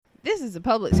This is a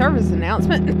public service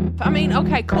announcement. I mean,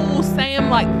 okay, cool.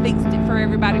 Sam, like, fixed it for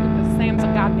everybody because Sam's a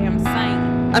goddamn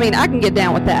saint. I mean, I can get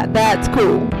down with that. That's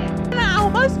cool. And I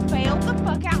almost fell the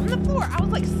fuck out on the floor. I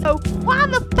was like, so why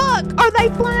the fuck are they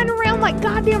flying around like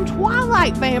goddamn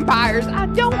Twilight vampires? I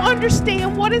don't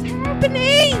understand what is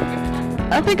happening.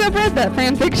 I think I've read that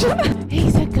fan fiction.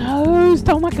 He's a ghost.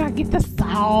 Oh my God, get the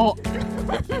salt.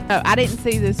 No, I didn't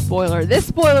see this spoiler. This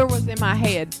spoiler was in my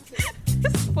head.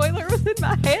 This spoiler was in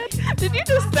my head? Did you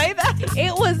just say that?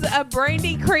 It was a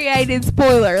Brandy created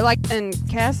spoiler. And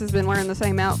Cass has been wearing the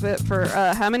same outfit for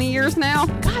how many years now?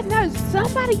 God knows.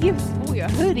 Somebody give this boy a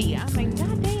hoodie. I mean,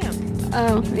 goddamn.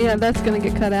 Oh, yeah, that's going to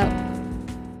get cut out.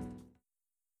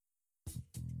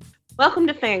 Welcome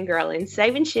to Fangirling,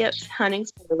 saving ships, hunting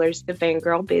spoilers, the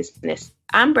fangirl business.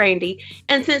 I'm Brandy,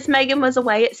 and since Megan was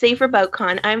away at sea for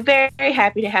BoatCon, I'm very, very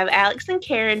happy to have Alex and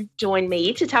Karen join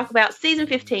me to talk about Season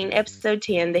 15, Episode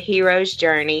 10, The Hero's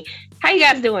Journey. How you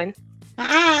guys doing?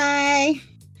 Hi.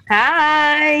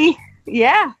 Hi.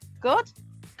 Yeah, good.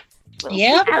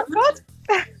 Yep. Good.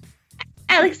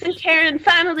 Alex and Karen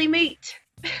finally meet.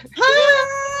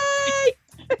 Hi.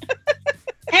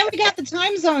 And we got the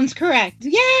time zones correct.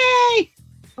 Yay!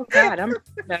 Oh, God, I'm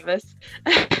nervous.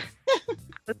 I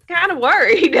was kind of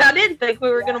worried. I didn't think we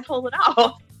were going to pull it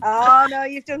off. Oh, no,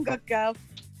 you've done good, girl.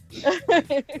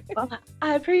 Well,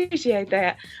 I appreciate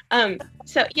that.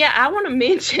 So, yeah, I want to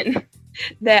mention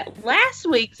that last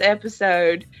week's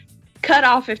episode cut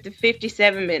off at the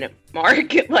 57-minute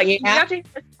mark. You got to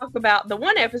talk about the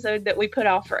one episode that we put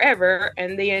off forever,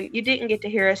 and then you didn't get to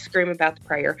hear us scream about the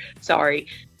prayer. Sorry.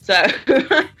 So,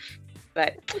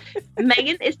 but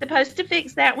Megan is supposed to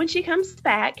fix that when she comes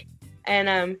back,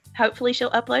 and hopefully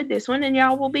she'll upload this one, and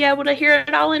y'all will be able to hear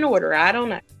it all in order. I don't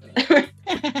know.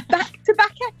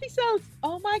 Back-to-back episodes.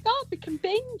 Oh my God, we can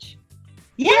binge.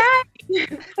 Yeah.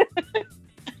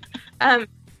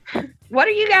 What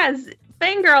are you guys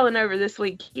fangirling over this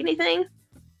week? Anything?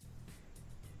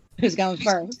 Who's going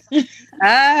first?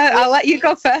 I'll let you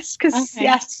go first because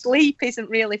Okay. sleep isn't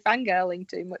really fangirling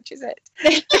too much, is it?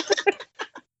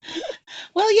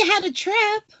 Well, you had a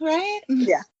trip, right?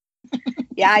 Yeah.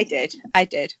 Yeah, I did. I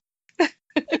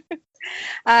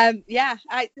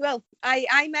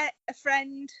met a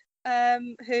friend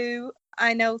who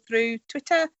I know through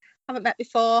Twitter, haven't met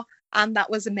before, and that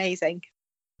was amazing.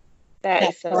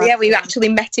 That's Yeah, we actually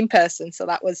met in person, so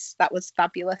that was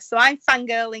fabulous. So I'm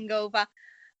fangirling over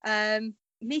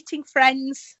meeting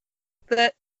friends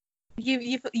that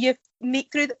you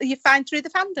meet through you find through the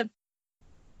fandom.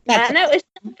 I know, it's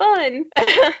fun.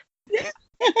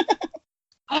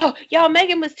 Oh, y'all,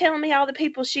 Megan was telling me all the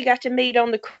people she got to meet on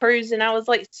the cruise, and I was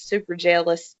like super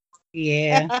jealous.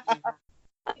 Yeah. I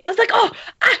was like, oh,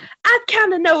 I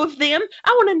kind of know of them.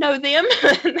 I want to know them.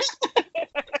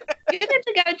 You got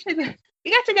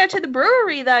to go to the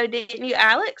brewery though, didn't you,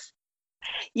 Alex?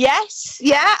 Yes,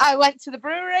 yeah, I went to the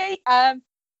brewery.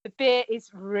 The beer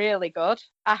is really good,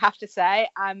 I have to say.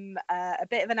 I'm a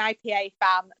bit of an IPA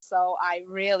fan, so I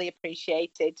really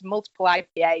appreciated multiple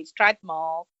IPAs, tried them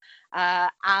all.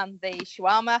 And the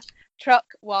shawarma truck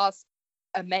was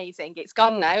amazing. It's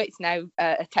gone now. It's now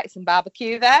a Texan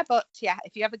barbecue there. But yeah,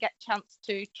 if you ever get a chance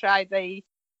to try the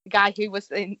guy who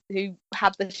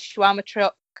had the shawarma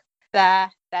truck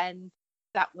there, then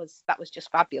that was just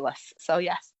fabulous. So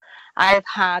yes, I've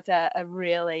had a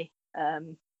really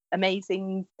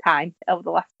amazing time over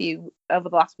the last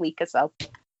week or so.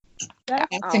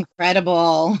 That's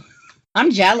incredible. I'm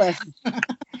jealous.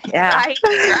 Yeah. Right.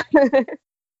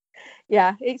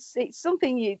 Yeah, it's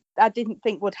something I didn't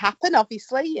think would happen.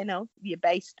 Obviously, you're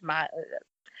based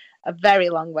a very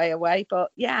long way away,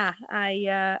 but yeah,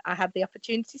 I had the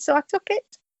opportunity, so I took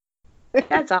it.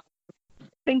 That's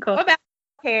awesome. Cool. What about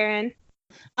Karen?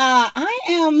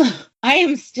 I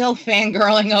am still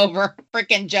fangirling over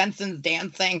freaking Jensen's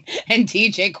dancing and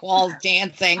DJ Qualls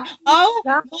dancing. Oh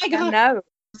my God. No.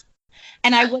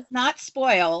 And I was not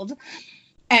spoiled.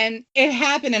 And it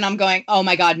happened, and I'm going, oh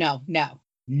my God, no.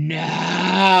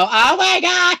 Oh my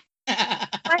God.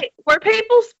 Wait, were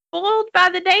people spoiled by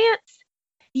the dance?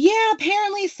 Yeah,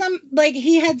 apparently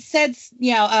he had said,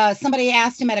 somebody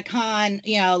asked him at a con,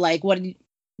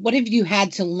 what have you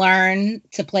had to learn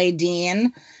to play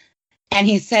Dean? And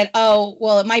he said, oh,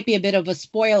 well, it might be a bit of a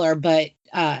spoiler, but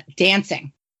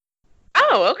dancing.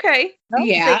 Oh, okay.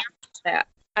 Yeah. That.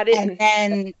 I didn't. And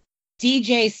then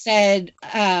DJ said,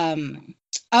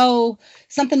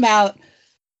 something about,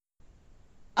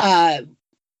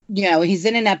 he's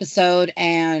in an episode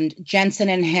and Jensen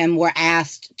and him were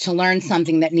asked to learn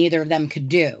something that neither of them could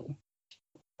do.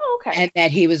 Oh, okay. And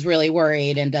that he was really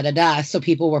worried and da-da-da. So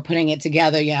people were putting it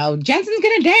together, Jensen's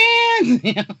going to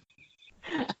dance.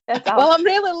 That's all. Well, I'm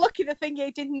really lucky the thing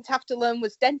he didn't have to learn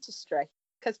was dentistry,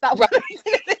 because that was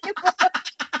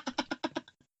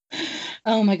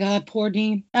Oh my God, poor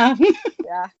Dean.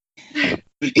 yeah. I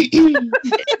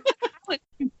was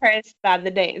impressed by the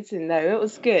dancing, though. It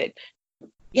was good.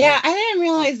 Yeah, I didn't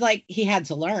realize like he had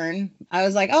to learn. I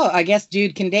was like, oh, I guess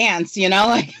dude can dance,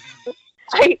 like.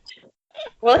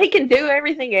 Well, he can do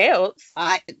everything else.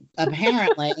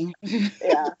 Apparently.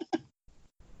 Yeah.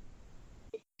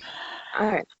 All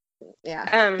right.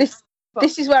 Yeah.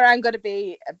 This is where I'm going to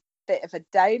be a bit of a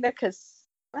downer, because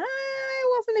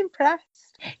I wasn't impressed.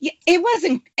 Yeah, it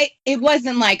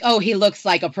wasn't like, oh, he looks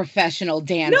like a professional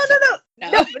dancer.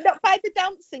 No, not by the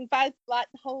dancing, by like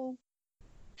the whole.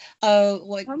 Oh,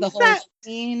 like the whole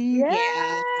scene.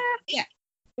 Yeah.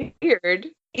 Weird.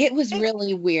 It was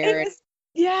really weird.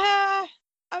 Yeah.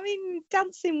 I mean,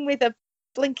 dancing with a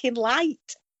blinking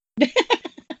light. What's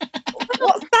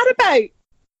that about?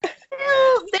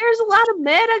 Well, there's a lot of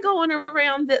meta going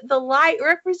around that the light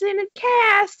represented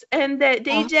Cass, and that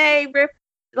DJ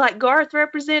like Garth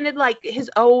represented like his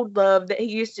old love that he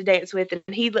used to dance with, and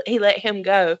he let him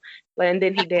go, and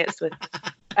then he danced with.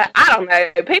 I don't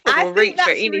know. People will reach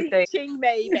for anything. Reaching,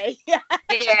 maybe.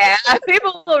 Yeah,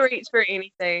 people will reach for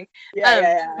anything.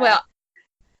 Yeah. Well,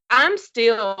 I'm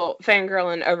still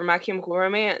fangirling over My Chemical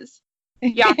Romance.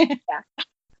 Yeah.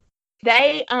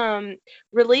 They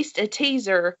released a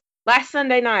teaser last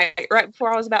Sunday night, right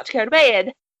before I was about to go to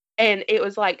bed, and it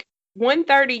was like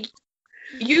 1:30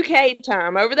 UK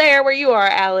time over there where you are,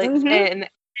 Alex, Mm-hmm. and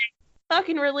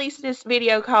fucking released this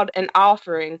video called An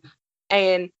Offering,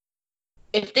 and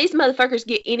if these motherfuckers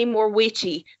get any more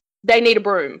witchy, they need a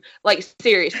broom. Like,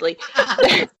 seriously.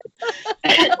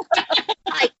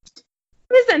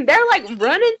 Listen, they're like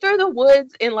running through the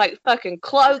woods in like fucking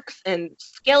cloaks and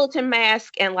skeleton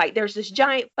masks, and like there's this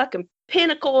giant fucking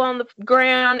pinnacle on the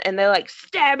ground, and they like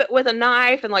stab it with a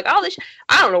knife and like all this.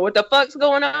 I don't know what the fuck's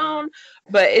going on,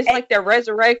 but it's like they're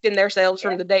resurrecting themselves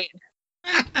from the dead.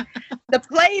 They're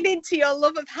playing into your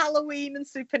love of Halloween and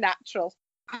Supernatural.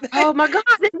 Oh my god,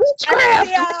 it's witchcraft!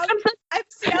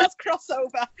 FCR's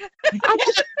crossover.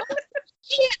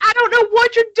 I don't know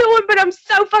what you're doing, but I'm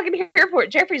so fucking here for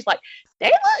it. Jeffrey's like,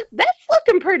 that's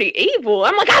looking pretty evil.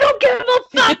 I'm like, I don't give a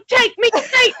fuck. Take me,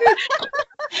 Satan.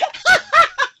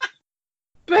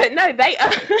 But no, they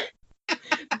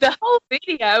the whole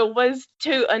video was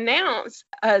to announce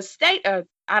a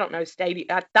I don't know, stadium.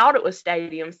 I thought it was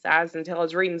stadium size until I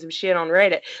was reading some shit on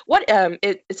Reddit. What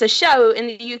it's a show in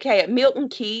the UK at Milton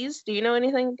Keynes. Do you know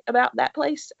anything about that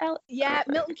place, Alex? Yeah,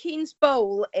 Milton Keynes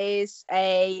Bowl is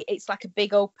it's like a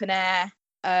big open air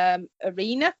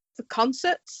arena for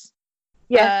concerts.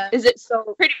 Yeah, is it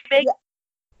so pretty big?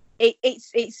 Yeah,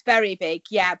 it's very big,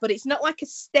 yeah, but it's not like a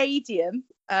stadium.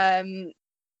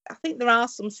 I think there are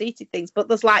some seated things, but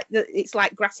there's it's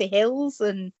like grassy hills,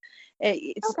 and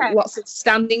it's lots of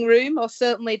standing room, or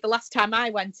certainly the last time I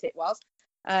went it was.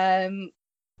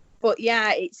 But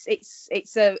yeah,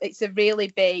 it's a really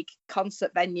big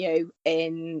concert venue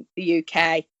in the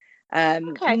UK,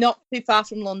 not too far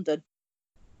from London.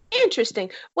 Interesting.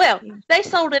 Well, they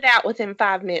sold it out within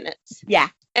 5 minutes. Yeah,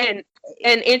 and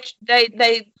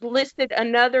they listed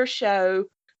another show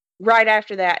right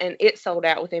after that, and it sold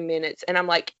out within minutes. And I'm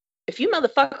like, if you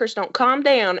motherfuckers don't calm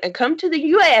down and come to the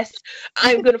US,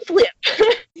 I'm gonna flip.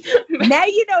 Now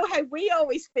you know how we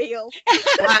always feel.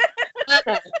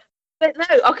 But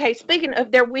no, okay, speaking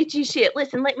of their witchy shit,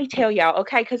 listen, let me tell y'all,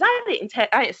 okay, because I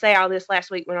didn't say all this last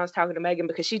week when I was talking to Megan,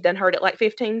 because she's done heard it like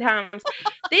 15 times.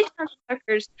 These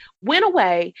motherfuckers went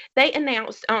away. They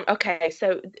announced on,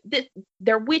 so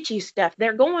their witchy stuff,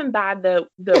 they're going by the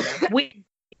witch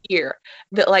year,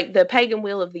 the pagan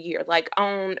wheel of the year. Like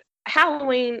on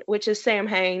Halloween, which is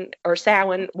Samhain or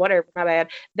Samhain, whatever, my bad,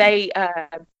 they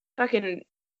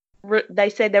they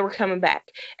said they were coming back.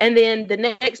 And then the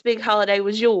next big holiday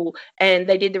was Yule, and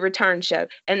they did the return show.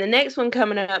 And the next one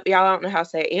coming up, y'all don't know how to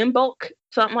say it, Imbolc,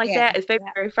 something like that, is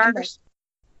February 1st.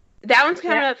 That one's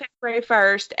coming up February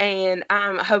 1st, and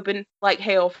I'm hoping like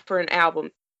hell for an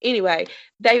album. Anyway,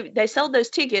 they sold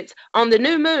those tickets on the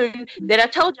new moon that I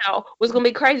told y'all was going to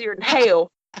be crazier than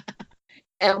hell.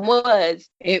 And was.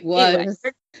 It was. Anyway,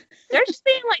 they're just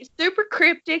being like super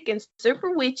cryptic and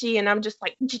super witchy, and I'm just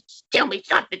like, just tell me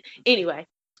something. Anyway,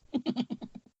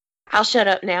 I'll shut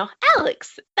up now.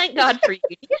 Alex, thank God for you.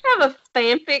 Do you have a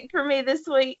fanfic for me this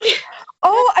week?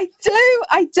 Oh, I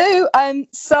do.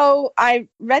 So I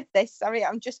read this. Sorry,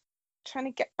 I'm just trying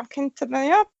to get back into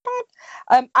the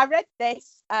iPad. I read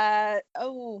this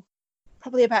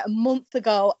probably about a month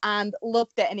ago and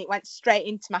loved it, and it went straight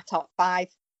into my top 5.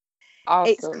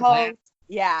 Awesome. It's called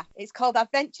Yeah, it's called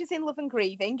Adventures in Love and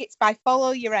Grieving. It's by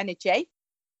Follow Your Energy.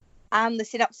 And the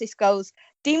synopsis goes,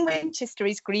 Dean Winchester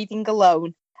is grieving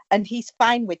alone, and he's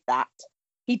fine with that.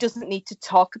 He doesn't need to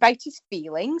talk about his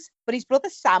feelings, but his brother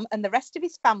Sam and the rest of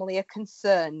his family are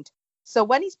concerned. So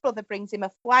when his brother brings him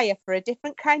a flyer for a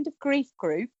different kind of grief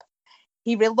group,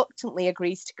 he reluctantly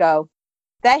agrees to go.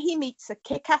 There he meets a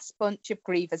kick-ass bunch of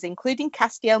grievers, including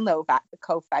Castiel Novak, the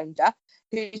co-founder,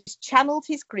 who's channeled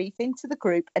his grief into the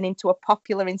group and into a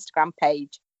popular Instagram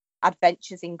page,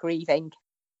 Adventures in Grieving.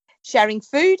 Sharing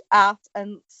food, art,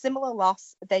 and similar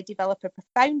loss, they develop a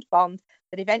profound bond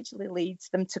that eventually leads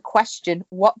them to question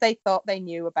what they thought they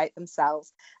knew about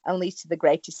themselves and leads to the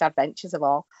greatest adventures of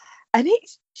all. And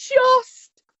it's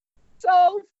just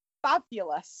so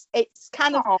fabulous. It's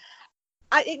kind of...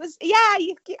 I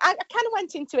kind of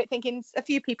went into it thinking a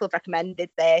few people have recommended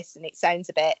this, and it sounds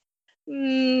a bit,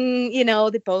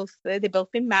 they've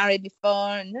both been married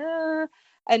before,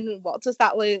 and what does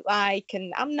that look like?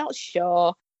 And I'm not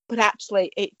sure, but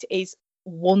actually, it is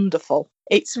wonderful.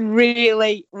 It's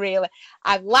really, really.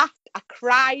 I laughed, I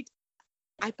cried,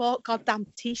 I bought goddamn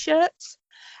t-shirts.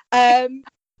 I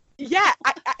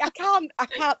can't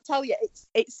tell you.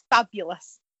 It's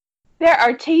fabulous. There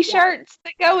are t-shirts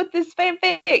that go with this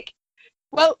fanfic.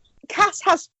 Well, Cass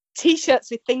has t-shirts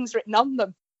with things written on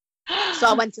them. So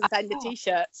I went and found the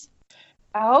t-shirts.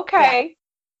 Okay.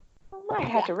 Yeah. I might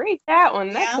have to read that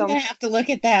one. I'm going to have to look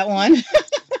at that one.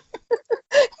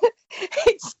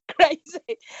 It's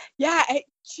crazy. Yeah,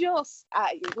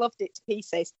 I loved it to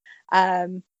pieces.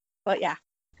 But yeah.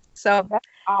 So,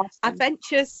 awesome.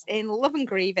 Adventures in Love and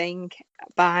Grieving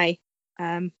by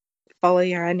Follow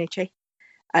Your Energy.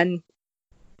 And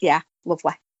yeah,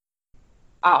 lovely.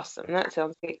 Awesome. That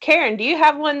sounds good. Karen, do you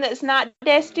have one that's not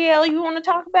Destiel you want to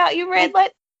talk about? You read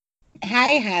it?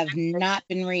 I have not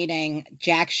been reading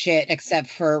jack shit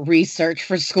except for research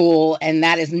for school, and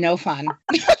that is no fun.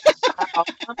 Oh,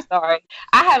 I'm sorry.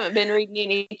 I haven't been reading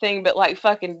anything but like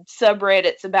fucking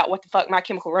subreddits about what the fuck My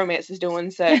Chemical Romance is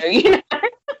doing, so you know.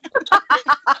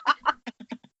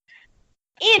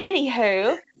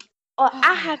 Anywho, well,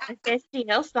 I have a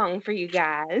Destiel song for you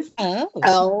guys.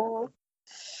 Oh.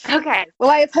 Okay. Well,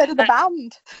 I have heard of the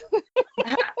band.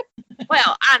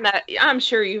 Well, I'm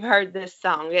sure you've heard this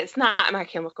song. It's not My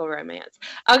Chemical Romance.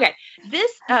 Okay.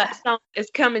 This song is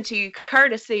coming to you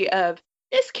courtesy of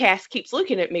This Cass Keeps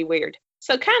Looking at Me Weird.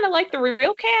 So kind of like the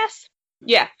real Cass.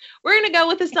 Yeah. We're going to go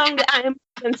with a song that I am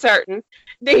uncertain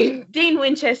Dean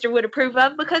Winchester would approve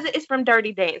of because it is from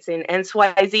Dirty Dancing, and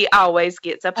Swayze always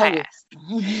gets a pass.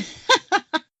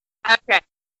 Okay.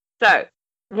 So,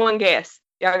 one guess.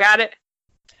 Y'all got it?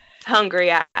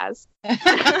 Hungry Eyes.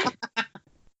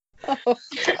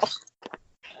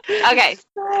 Okay.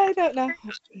 I don't know.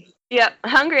 Yep.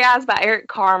 Hungry Eyes by Eric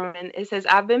Carmen. It says,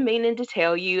 I've been meaning to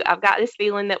tell you. I've got this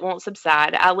feeling that won't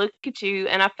subside. I look at you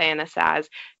and I fantasize.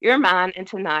 You're mine, and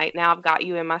tonight, now I've got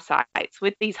you in my sights.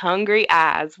 With these hungry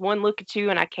eyes, one look at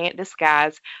you and I can't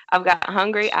disguise. I've got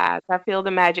hungry eyes. I feel the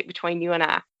magic between you and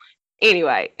I.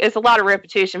 Anyway, it's a lot of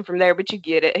repetition from there, but you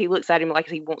get it. He looks at him like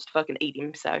he wants to fucking eat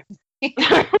him, so.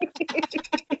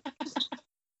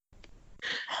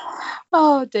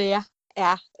 Oh dear.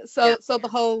 Yeah. So the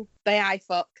whole "They I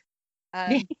fuck,"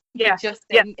 yeah, just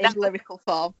in lyrical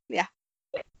form. Yeah.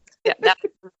 Yeah, that's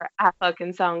a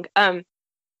fucking song.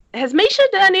 Has Misha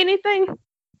done anything?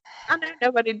 I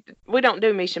know we don't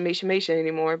do Misha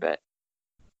anymore, but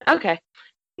okay.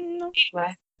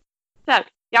 Anyway, so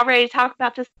y'all ready to talk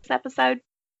about this episode?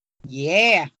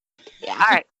 Yeah. All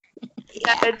right.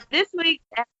 So this week's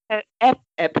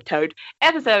episode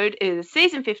is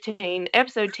season 15,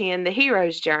 episode 10, The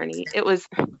Hero's Journey. It was,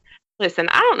 listen,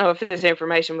 I don't know if this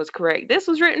information was correct. This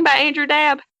was written by Andrew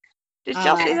Dabb. Did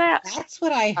y'all see that? That's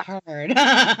what I heard.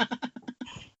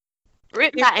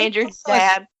 Written by Andrew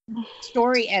Dabb.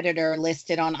 Story editor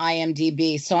listed on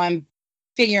IMDb, so I'm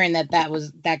figuring that guy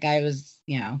was,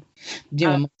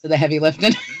 doing most of the heavy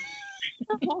lifting.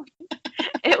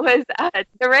 It was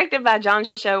directed by John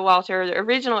Showalter. The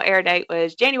original air date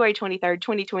was January 23rd,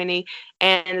 2020,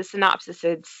 and the synopsis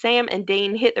said, Sam and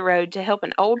Dean hit the road to help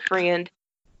an old friend,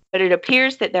 but it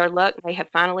appears that their luck may have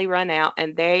finally run out,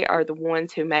 and they are the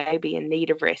ones who may be in need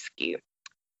of rescue.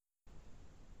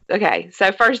 Okay,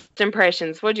 so first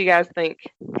impressions. What do you guys think?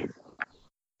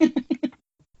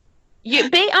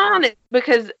 You be honest,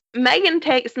 because Megan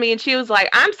texted me and she was like,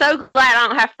 I'm so glad I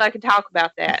don't have to fucking talk about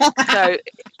that. So if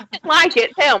you didn't like it,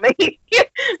 tell me.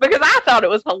 Because I thought it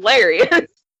was hilarious.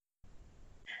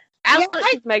 Alex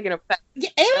is making a face. Yeah,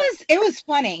 it was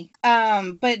funny.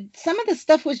 But some of the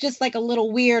stuff was just like a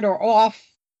little weird or off.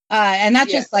 And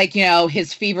that's just like, you know,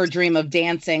 his fever dream of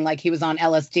dancing, like he was on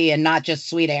LSD and not just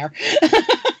sweet air.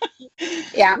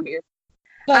 Yeah.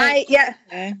 But,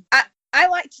 I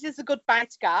liked it as a goodbye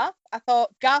to Garth. I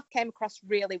thought Garth came across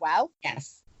really well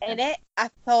yes. in it. I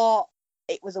thought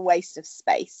it was a waste of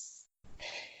space.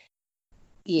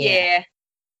 Yeah.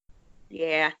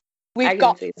 We've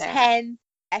got 10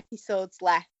 episodes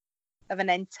left of an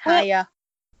entire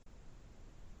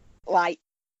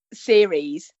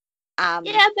series, and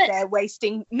they're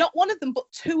wasting not one of them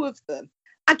but two of them.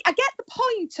 I get the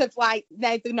point of like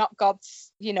they're not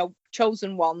God's, you know,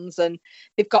 chosen ones, and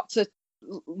they've got to,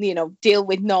 you know, deal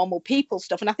with normal people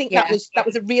stuff, and I think that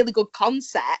was a really good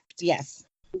concept. Yes.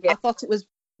 I thought it was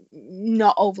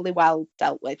not overly well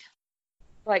dealt with.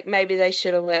 Like maybe they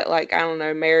should have let, like, I don't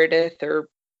know, Meredith or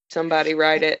somebody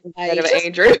write it instead of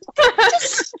Andrew.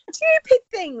 Just stupid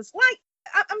things. Like,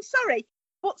 I'm sorry,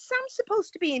 but Sam's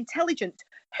supposed to be intelligent.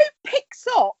 Who picks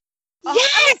up?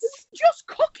 Yes! Just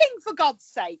cooking, for God's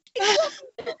sake. It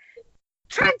wasn't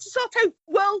trying to sort out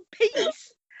world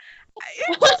peace.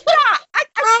 It was that. I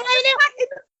know. Like, in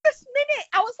the first minute,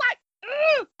 I was like,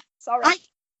 ugh. Sorry. I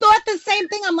thought the same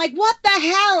thing. I'm like, what the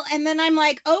hell? And then I'm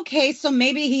like, okay, so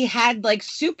maybe he had like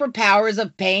superpowers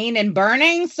of pain and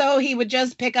burning, so he would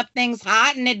just pick up things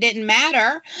hot and it didn't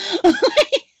matter.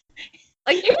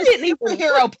 Like, he didn't even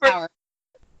hero power.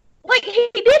 Like, he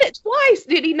did it twice,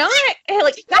 did he not?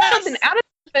 Like, he got something out of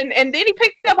it, and then he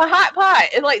picked up a hot pot.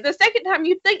 And, like, the second time,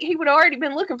 you'd think he would have already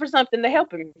been looking for something to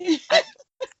help him.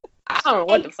 I don't know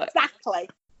what the fuck. Exactly.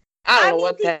 I don't know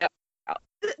what the hell.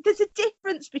 There's a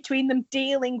difference between them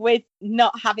dealing with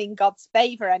not having God's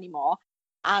favor anymore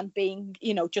and being,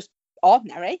 you know, just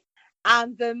ordinary,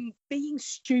 and them being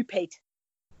stupid.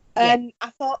 Yeah. And I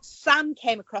thought Sam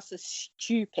came across as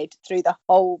stupid through the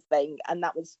whole thing, and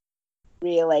that was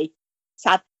really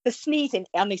sad. The sneezing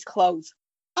on his clothes.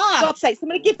 Ah. God's sake,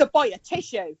 somebody give the boy a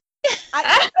tissue.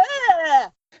 I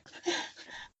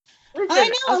know.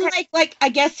 Okay. Like I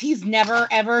guess he's never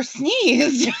ever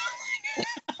sneezed.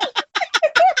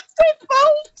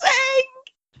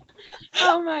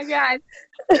 Oh my god.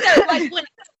 So, like,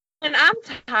 when I'm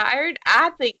tired, I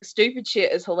think stupid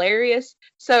shit is hilarious.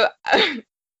 So I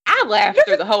laughed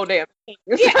through the whole damn thing.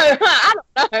 So, I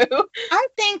don't know. I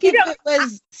think if it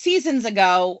was seasons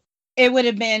ago, it would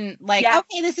have been like,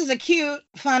 okay, this is a cute,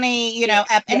 funny, you know,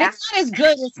 and it's not as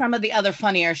good as some of the other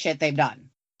funnier shit they've done.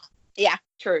 Yeah,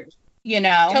 true. You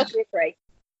know, totally agree.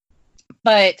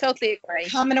 But totally agree.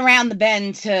 Coming around the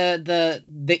bend to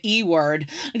the E word,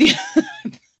 there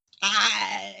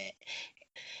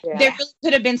really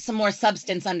could have been some more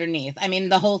substance underneath. I mean,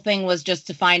 the whole thing was just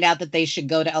to find out that they should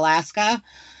go to Alaska.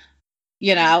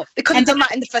 You know, they couldn't have done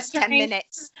that in the first 10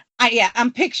 minutes.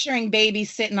 I'm picturing baby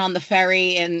sitting on the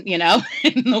ferry and, you know,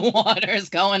 in the waters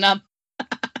going up.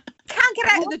 Can't get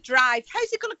out of the drive. How's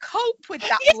he going to cope with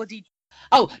that bloody?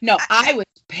 Oh no, I was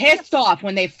pissed off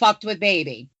when they fucked with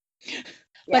baby.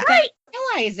 But then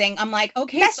realizing, I'm like,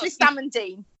 okay, especially Sam and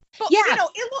Dean. But you know,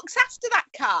 he looks after that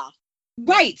car.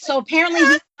 Right. So apparently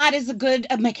he's not as good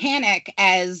a mechanic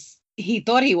as he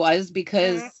thought he was,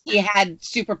 because he had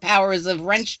superpowers of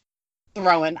wrench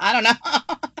throwing. I don't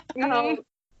know.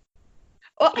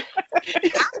 Well,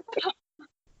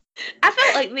 I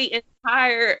felt like the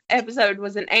entire episode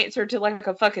was an answer to like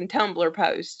a fucking Tumblr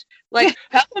post. Like,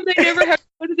 how come they never have to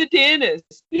go to the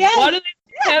dentist? Yeah. Why do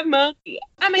they have money?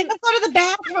 I mean, let's go to the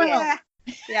bathroom.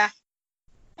 Yeah.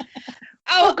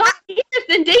 Oh God, yes,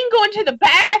 and Dean going to the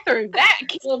bathroom, that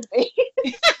killed me.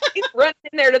 He's running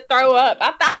in there to throw up.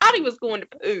 I thought he was going to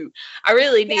poo. I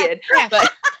really did. Yeah. But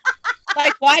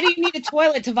like, why do you need a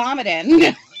toilet to vomit in? Do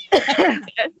that.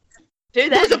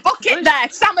 There's a bucket there.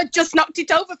 Sam had just knocked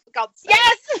it over, for God's sake.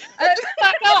 Yes.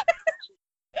 Fuck up.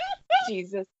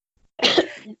 Jesus.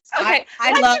 Okay,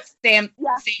 I love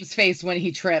Sam's face when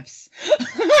he trips.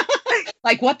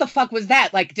 Like, what the fuck was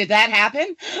that? Like, did that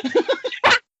happen?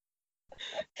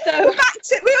 So we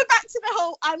were back to the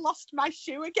whole I lost my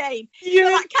shoe again. Yeah,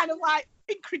 that kind of like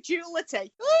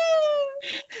incredulity.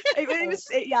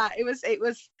 It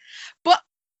was. But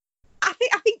I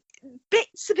think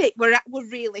bits of it were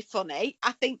really funny.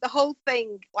 I think the whole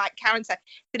thing, like Karen said,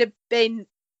 could have been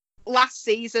last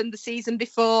season, the season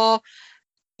before.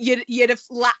 You'd have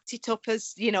lapped it up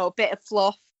as, you know, a bit of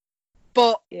fluff.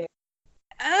 But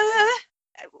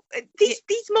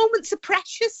these moments are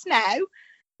precious now.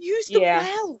 Use them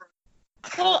well.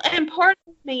 Well, and part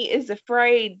of me is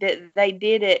afraid that they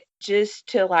did it just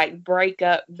to like break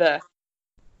up the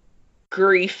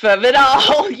grief of it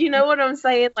all. You know what I'm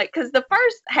saying? Like, because the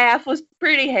first half was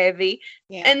pretty heavy,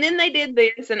 and then they did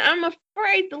this, and I'm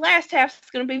afraid the last half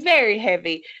is going to be very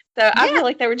heavy. So I feel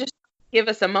like they were just give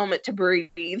us a moment to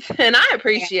breathe, and I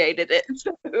appreciated it.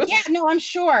 Yeah, no, I'm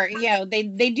sure.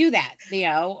 They do that.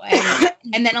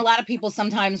 And then a lot of people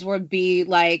sometimes would be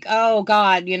like, "Oh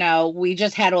God, we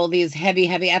just had all these heavy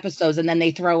episodes," and then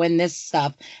they throw in this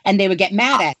stuff, and they would get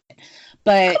mad at it.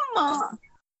 But Come on.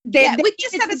 we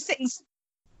just had a 6.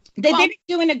 They've been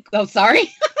doing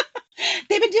sorry.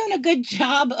 They've been doing a good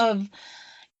job of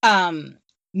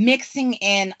mixing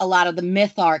in a lot of the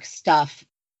myth arc stuff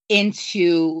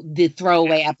into the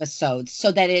throwaway episodes so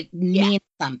that it means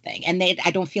something. And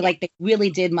I don't feel like they really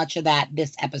did much of that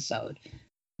this episode.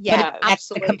 Yeah, but that's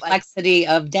the complexity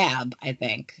of Dab, I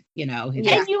think.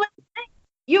 And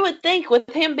you would think with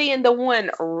him being the one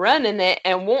running it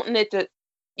and wanting it to,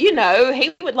 he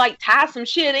would tie some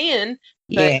shit in.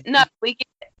 But no, we get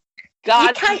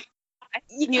God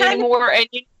you anymore, and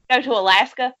you go to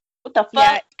Alaska. What the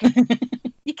fuck? Yeah.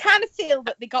 You kind of feel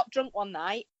that they got drunk one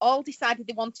night, all decided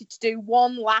they wanted to do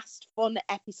one last fun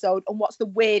episode on what's the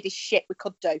weirdest shit we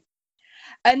could do.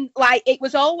 And it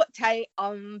was all worked out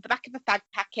on the back of a fag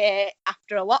packet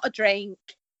after a lot of drink,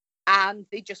 and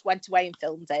they just went away and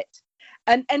filmed it.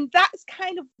 And that's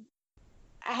kind of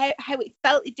how it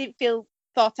felt. It didn't feel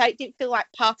thought out. It didn't feel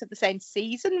like part of the same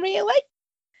season, really.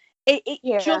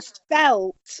 It just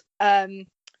felt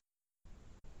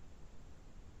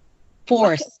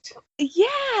forced.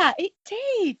 Yeah, it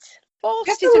did.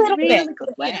 Forced is a really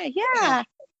good way. Yeah.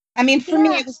 I mean, for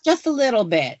me, it was just a little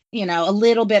bit, a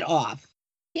little bit off.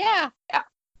 Yeah.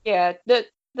 Yeah. The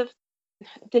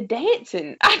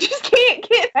dancing, I just can't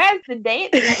get past the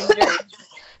dancing.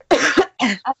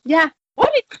 Yeah.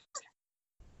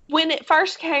 When it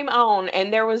first came on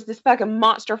and there was this fucking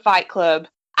monster fight club,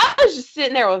 I was just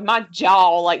sitting there with my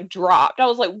jaw dropped. I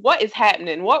was like, what is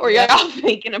happening? What were y'all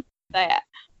thinking about that?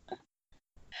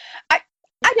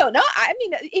 I don't know. I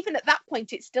mean, even at that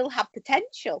point, it still had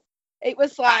potential. It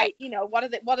was like, what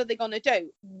are they going to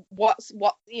do? What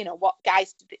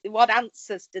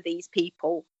answers do these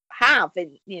people have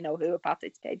in, who are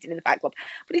participating in the fight club?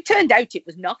 But it turned out it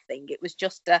was nothing. It was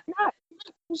just it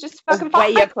was just a fucking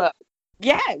fight club.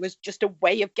 Yeah, it was just a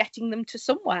way of getting them to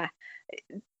somewhere.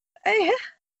 I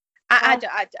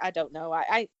don't know.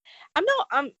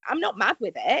 I'm not mad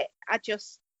with it. I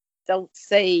just don't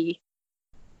see.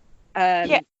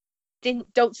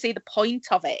 Don't see the point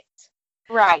of it.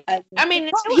 Right. I mean,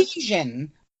 the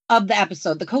cohesion of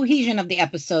the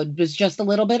episode was just a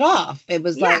little bit off. It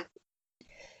was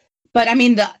but I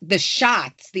mean, the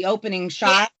shots, the opening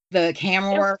shot, the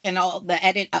camera work, and all the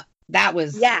edit, that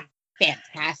was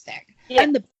fantastic. Yeah.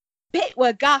 And the bit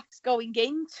where Garth's going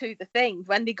into the thing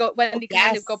when they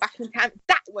kind of go back in time,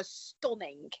 that was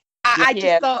stunning. I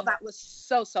just thought that was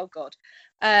so good.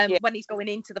 When he's going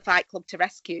into the fight club to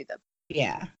rescue them.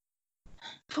 Yeah.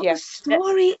 But the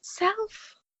story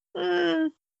itself. I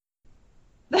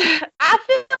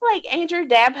feel like Andrew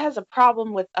Dabb has a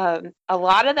problem with a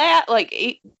lot of that,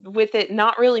 with it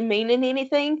not really meaning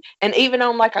anything, and even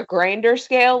on a grander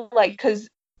scale, because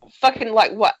fucking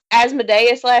what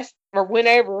Asmodeus last or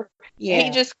whenever he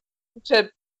just to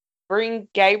bring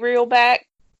Gabriel back,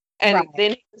 and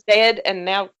then he was dead, and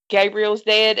now Gabriel's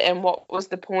dead, and what was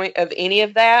the point of any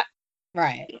of that?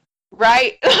 Right.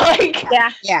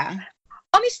 Yeah.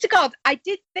 Honest to God, I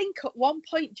did think at one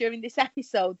point during this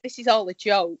episode, this is all a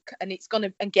joke, and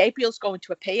Gabriel's going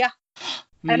to appear,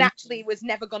 and actually he was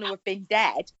never going to have been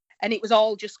dead, and it was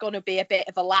all just going to be a bit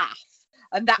of a laugh,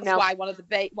 and that's why one of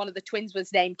the twins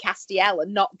was named Castiel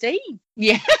and not Dean.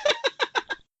 Yeah.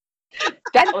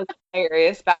 That was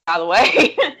hilarious, by the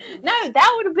way. No,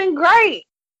 that would have been great.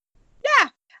 Yeah,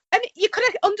 and you could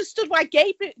have understood why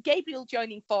Gabriel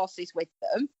joining forces with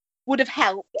them would have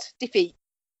helped defeat,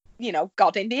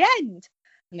 God in the end.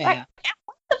 Yeah.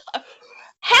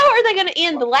 How are they going to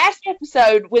end the last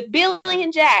episode with Billy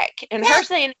and Jack and her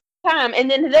saying time,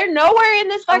 and then they're nowhere in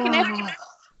this fucking episode?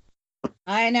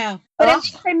 I know. But at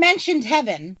least they mentioned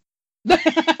heaven.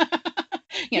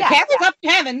 Cameron's up in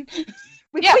heaven.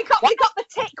 We got the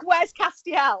tick. Where's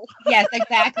Castiel? Yes,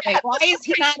 exactly. Why is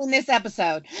he not in this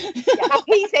episode?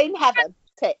 He's in heaven.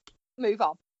 Tick. Move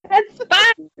on. That's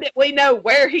fine that we know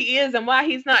where he is and why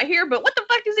he's not here, but what the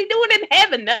fuck is he doing in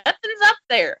heaven? Nothing's up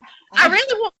there. I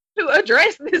really want to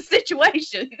address this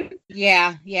situation.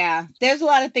 Yeah. There's a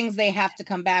lot of things they have to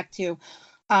come back to.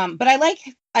 But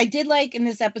I did like in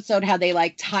this episode how they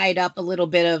tied up a little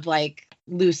bit of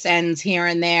loose ends here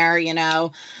and there,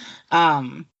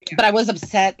 But I was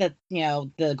upset that,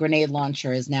 the grenade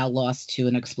launcher is now lost to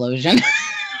an explosion.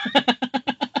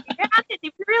 I didn't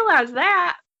even realize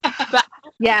that. But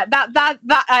yeah, that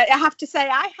I have to say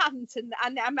I hadn't, and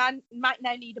I might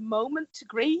now need a moment to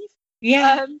grieve.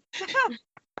 Yeah.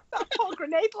 That poor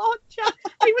grenade launcher.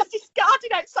 He was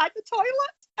discarded outside the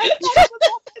toilet. And Tom was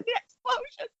lost in the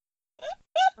explosion.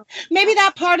 Maybe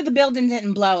that part of the building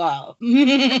didn't blow up.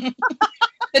 The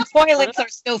toilets are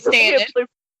still standing.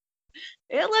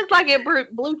 It looked like it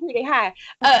blew pretty high.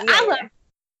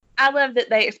 I love that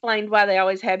they explained why they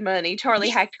always had money. Charlie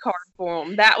hacked a card for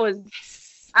them.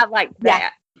 I liked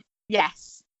that.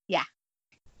 Yes. Yeah.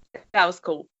 That was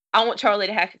cool. I want Charlie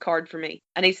to hack a card for me.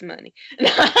 I need some money.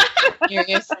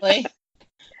 Seriously.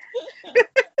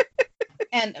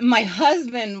 And my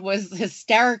husband was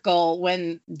hysterical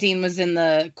when Dean was in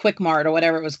the Quick Mart or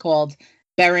whatever it was called,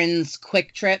 Barron's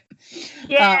Quick Trip.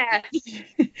 Yeah.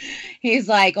 He's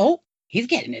like, oh, he's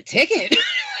getting a ticket.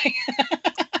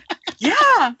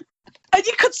 Yeah. And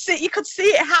you could see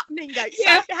it happening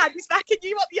outside behind his back, and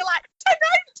you're like, turn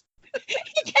around.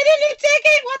 He's getting a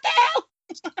ticket. What the hell?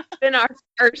 Been our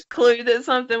first clue that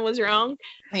something was wrong.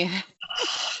 Yeah.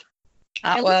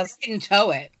 That was. Didn't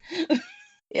tow it.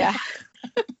 Yeah.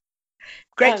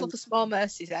 Grateful for small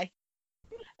mercies, eh?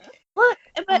 Look,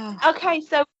 but okay,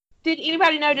 so did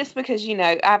anybody notice, because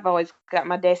I've always got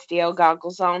my Destiel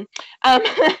goggles on,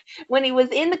 when he was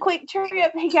in the Quick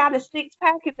Trip, he got a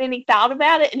 6-pack, and then he thought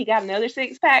about it and he got another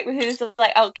 6-pack, because he was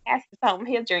like, oh, Cass is home,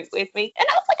 he'll drink with me, and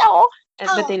I was like, oh,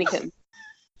 but then he couldn't.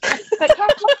 But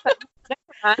Cass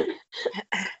never mind.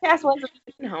 Cass wasn't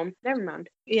home, never mind.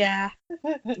 Yeah.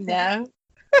 No.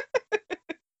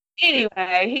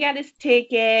 Anyway, he got his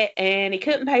ticket and he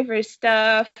couldn't pay for his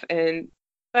stuff, and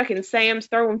fucking Sam's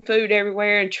throwing food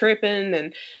everywhere and tripping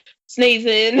and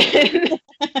sneezing.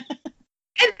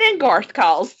 And then Garth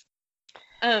calls.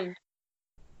 And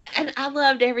I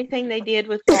loved everything they did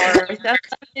with Garth. I loved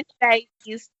his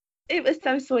face. It was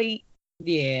so sweet.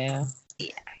 Yeah.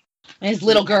 Yeah. And his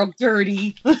little girl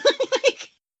Gertie.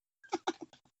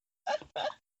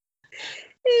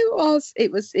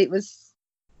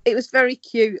 It was very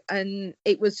cute, and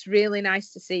it was really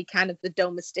nice to see kind of the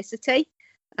domesticity.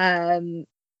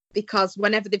 Because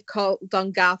whenever they've called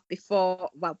on Garth before,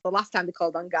 well, the last time they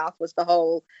called on Garth was the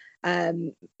whole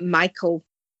Michael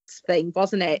thing,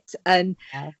 wasn't it? And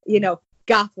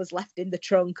Garth was left in the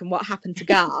trunk, and what happened to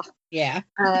Garth? Yeah.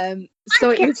 So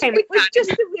it was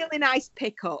just a really nice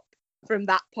pickup from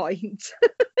that point.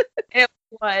 It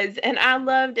was, and I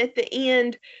loved at the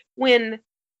end when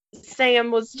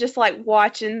Sam was just like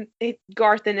watching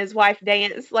Garth and his wife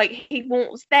dance, like he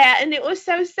wants that, and it was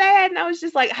so sad, and I was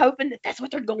just like hoping that that's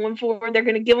what they're going for. They're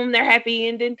going to give them their happy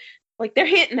ending, like they're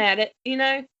hitting at it,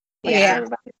 Like, yeah.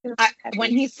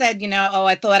 When he said,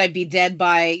 I thought I'd be dead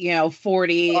by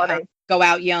 40, go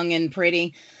out young and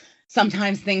pretty.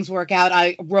 Sometimes things work out.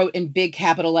 I wrote in big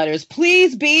capital letters,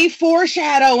 please be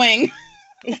foreshadowing.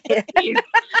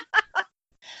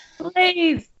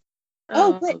 Please.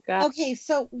 Okay,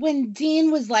 so when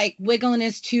Dean was like wiggling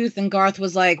his tooth and Garth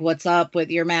was like, what's up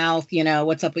with your mouth?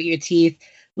 What's up with your teeth?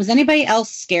 Was anybody else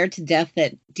scared to death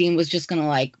that Dean was just going to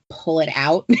like pull it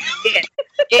out?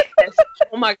 Yes.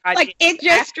 Oh my God. Like it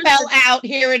just fell out.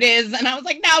 Here it is. And I was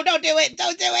like, no, don't do it.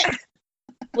 Don't do it.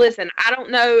 Listen, I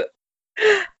don't know.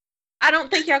 I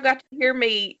don't think y'all got to hear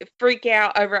me freak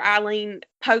out over Eileen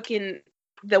poking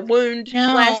the wound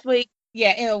last week.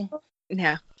 Yeah, ew.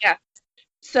 No. Yeah.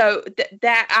 So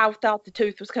that I thought the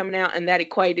tooth was coming out, and that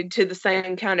equated to the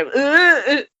same kind of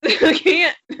I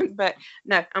can't. But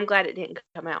no, I'm glad it didn't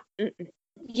come out. Mm-mm.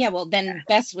 Yeah, well, then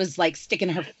Bess was like sticking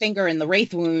her finger in the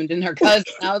wraith wound in her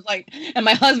cousin. I was like, and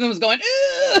my husband was going,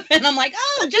 ooh, and I'm like,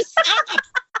 oh, just stop.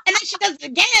 And then she does it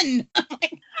again. I'm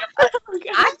like,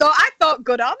 I thought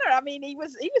good on her. I mean, he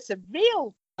was a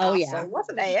real asshole,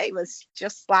 wasn't he? He was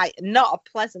just like not a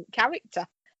pleasant character.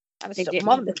 I was stuck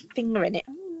more than a finger in it.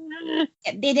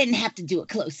 Yeah, they didn't have to do a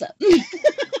close up.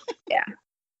 Yeah.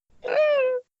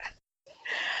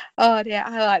 Oh yeah,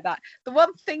 I like that. The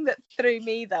one thing that threw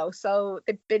me though, so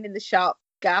they've been in the shop,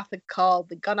 Garth had called,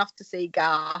 they'd gone off to see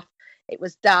Garth. It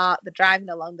was dark, they're driving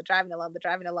along,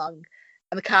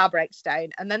 and the car breaks down,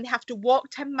 and then they have to walk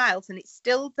 10 miles and it's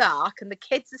still dark and the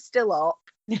kids are still up.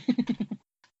 And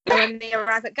when they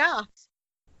arrive at Garth,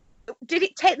 did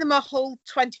it take them a whole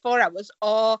 24 hours,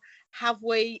 or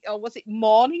was it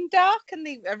morning dark and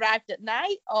they arrived at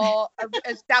night, or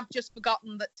has Dad just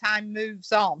forgotten that time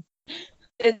moves on?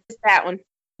 It's that one.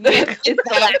 It's the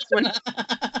last one.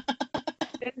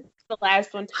 It's the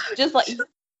last one. Just like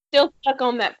still stuck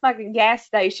on that fucking gas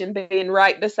station being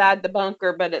right beside the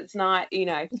bunker, but it's not,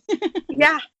 Yeah.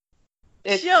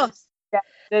 It just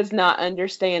does not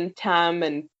understand time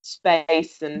and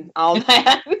space and all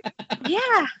that.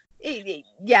 Yeah.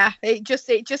 It just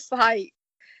like,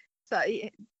 so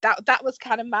that was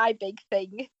kind of my big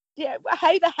thing. Yeah,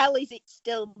 how the hell is it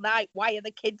still night? Why are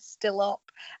the kids still up?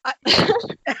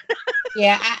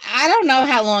 Yeah, I don't know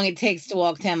how long it takes to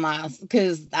walk 10 miles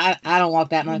because I don't walk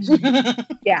that much.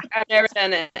 I've never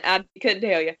done it. I couldn't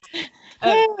tell you.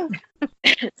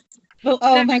 But,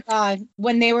 oh my God,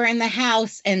 when they were in the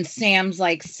house and Sam's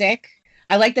like sick,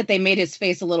 I like that they made his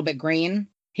face a little bit green.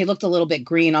 He looked a little bit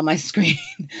green on my screen.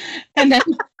 And then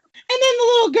the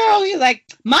little girl, she's like,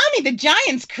 Mommy, the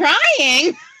giant's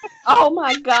crying. Oh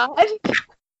my God.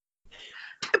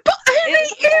 But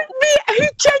who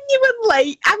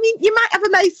genuinely, I mean, you might have a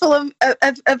mouthful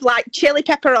of like chili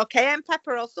pepper or cayenne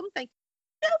pepper or something.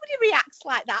 Nobody reacts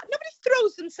like that. Nobody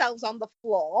throws themselves on the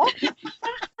floor.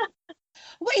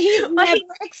 Well, he's never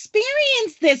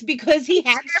experienced this because he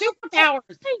had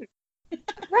superpowers.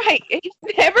 Right. He's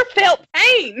never felt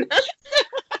pain.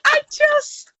 I'm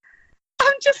just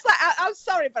like, I'm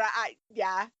sorry, but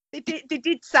they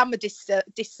did Sam a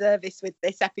disservice with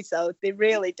this episode. They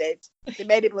really did. They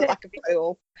made him look like a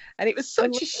fool, and it was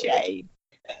such a shame.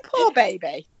 Poor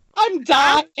baby. I'm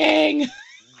dying.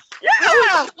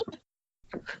 Yeah.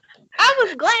 I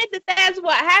was glad that that's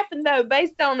what happened, though,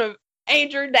 based on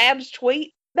Andrew Dabb's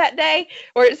tweet that day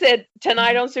where it said,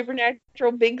 tonight on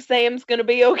Supernatural, Big Sam's going to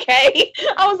be okay.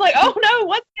 I was like, oh no,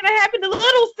 what's going to happen to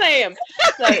little Sam?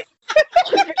 So,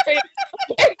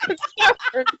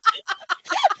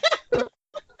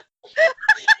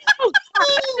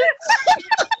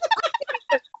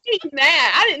 nah,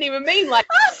 I didn't even mean like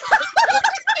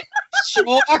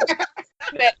Sure.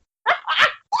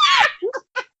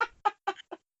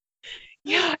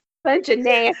 Yeah, bunch of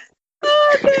nasty.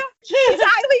 Oh, dear. Is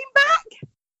Eileen back?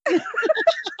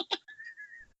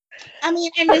 I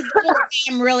mean, and is little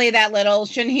Sam really that little?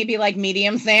 Shouldn't he be like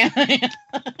medium Sam?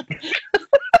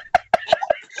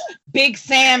 Big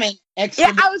Sam and extra.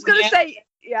 Yeah, I was going to say,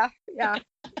 yeah.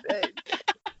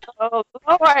 Oh,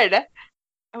 Lord.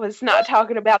 I was not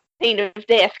talking about the scene of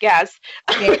death, guys.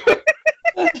 Yeah.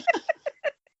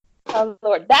 Oh,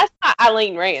 Lord. That's not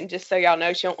Eileen Rand, just so y'all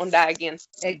know she don't want to die again.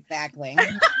 Exactly.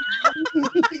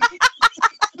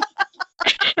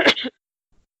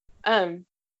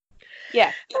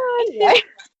 Yeah. Anyway,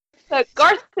 so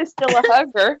Garth is still a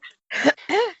hugger.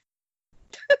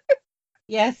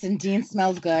 Yes, and Dean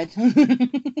smells good.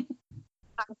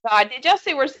 God, did y'all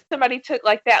see where somebody took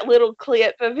like that little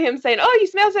clip of him saying, "Oh, you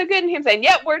smell so good," and him saying,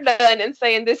 "Yep, we're done," and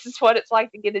saying, "This is what it's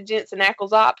like to get a Jensen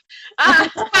Ackles op."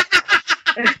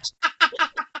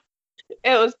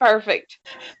 It was perfect.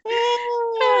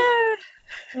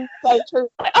 So true.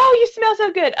 Like, oh, you smell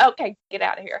so good. Okay, get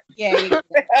out of here. Yeah.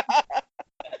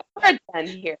 We're done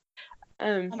here.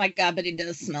 Oh my God, but he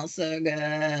does smell so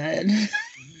good.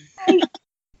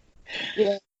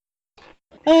 Yeah.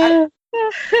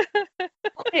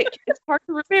 Quick. It's hard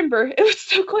to remember. It was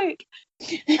so quick.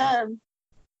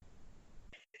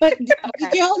 But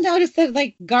did y'all notice that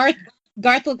like Garth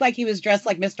looked like he was dressed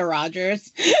like Mr.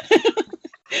 Rogers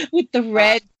with the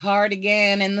red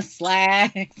cardigan and the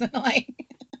slacks? Like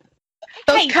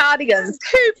Those cardigans.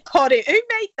 Who put it? Who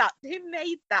made that? Who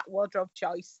made that wardrobe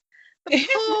choice? The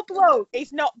poor bloke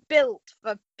is not built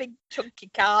for big chunky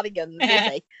cardigans, is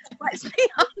he? Let's be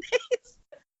honest.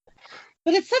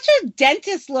 But it's such a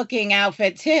dentist-looking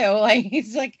outfit too. Like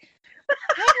he's like,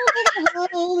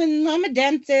 and I'm a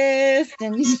dentist,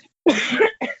 and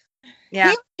Yeah,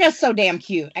 he's just so damn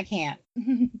cute. I can't.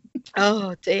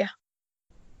 Oh dear.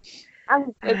 I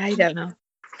don't know.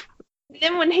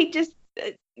 Then when he just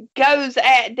goes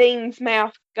at Dean's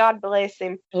mouth, God bless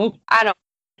him. Oh, I don't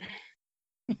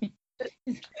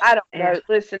know.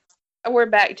 Listen, we're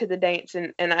back to the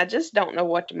dancing, and I just don't know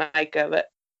what to make of it.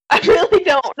 I really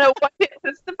don't know what it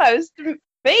was supposed to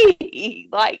be.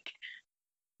 Like,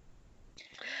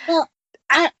 well,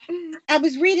 I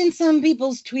was reading some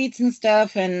people's tweets and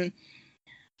stuff, and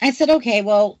I said, okay,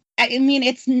 well, I mean,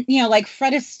 it's, like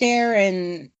Fred Astaire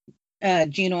and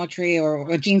Gene Autry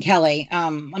or Gene Kelly.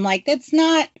 I'm like, that's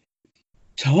not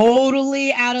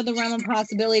totally out of the realm of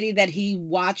possibility that he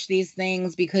watched these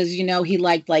things because, he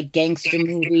liked like gangster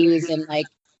movies and like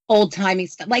old timey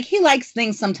stuff. Like he likes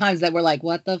things sometimes that were like,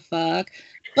 what the fuck?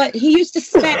 But he used to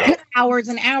spend hours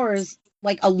and hours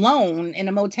like alone in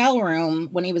a motel room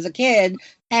when he was a kid.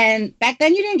 And back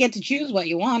then you didn't get to choose what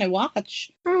you want to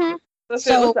watch. mm-hmm.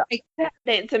 So it was a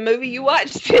dancing movie you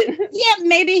watched it. Yeah,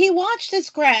 maybe he watched this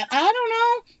crap. I don't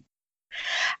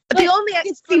know. The only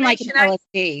explanation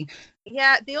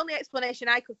the only explanation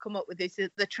I could come up with is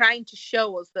that they're trying to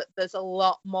show us that there's a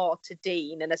lot more to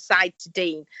Dean and a side to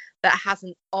Dean that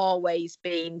hasn't always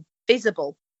been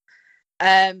visible.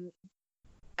 And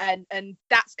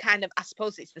that's kind of, I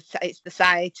suppose it's the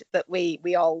side that we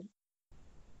all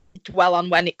dwell on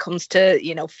when it comes to,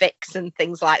 you know, fics and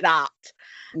things like that.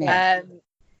 Yeah.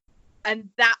 And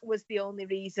that was the only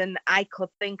reason I could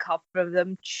think of for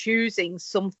them choosing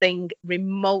something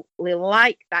remotely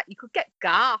like that. You could get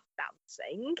Garth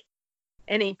dancing,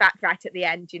 and in fact, right at the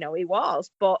end, you know, he was.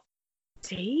 But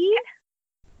Dean,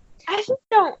 I just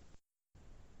don't.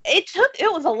 It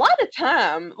was a lot of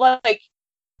time. Like,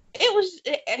 they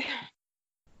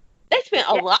spent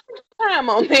a lot of time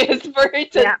on this for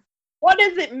it to. Yeah. What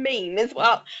does it mean? As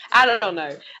well, I don't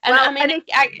know. And well, I mean,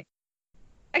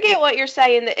 I get what you're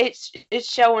saying, that it's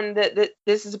showing that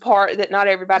this is a part that not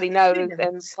everybody knows, and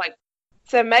it's like,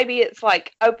 so maybe it's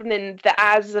like opening the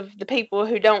eyes of the people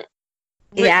who don't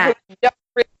realize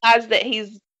that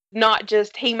he's not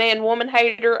just He-Man woman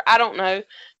hater. I don't know.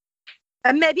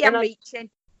 And maybe I'm reaching,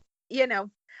 you know.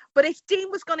 But if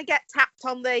Dean was going to get tapped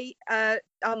on the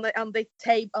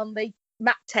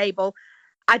mat table,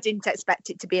 I didn't expect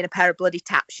it to be in a pair of bloody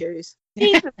tap shoes.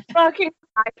 Jesus fucking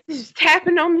Christ, just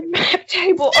tapping on the map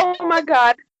table. Oh my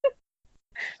God.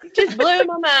 Just blew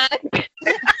my mind. I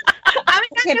mean,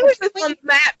 I knew it was on the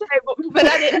map table, but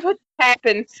I didn't put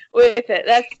tapping with it.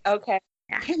 That's okay.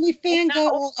 Can we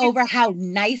fangirl over how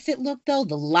nice it looked, though?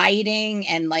 The lighting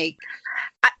and, like,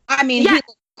 I mean, he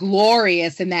looked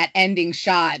glorious in that ending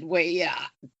shot where,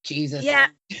 Jesus. Yeah.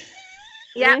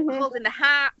 Yeah, holding the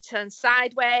hat, turned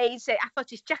sideways. I thought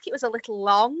his jacket was a little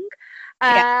long.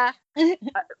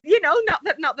 You know,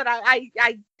 not that I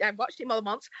watched it more than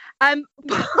once. But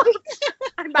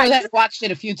I watched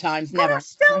it a few times. Never. I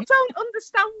still don't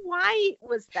understand why it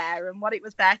was there and what it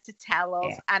was there to tell us.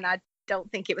 Yeah. And I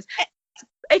don't think it was.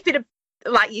 If it had,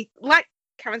 like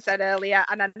Karen said earlier,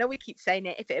 and I know we keep saying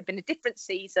it, if it had been a different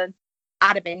season,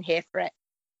 I'd have been here for it.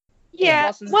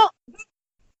 Yeah. Well.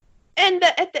 And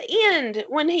at the end,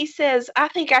 when he says, "I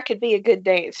think I could be a good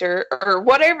dancer," or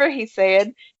whatever he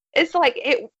said, it's like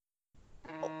it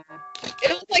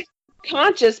was like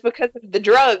conscious because of the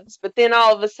drugs, but then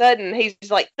all of a sudden he's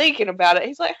like thinking about it.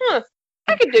 He's like,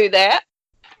 I could do that.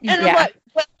 And I'm like,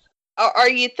 well, are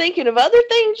you thinking of other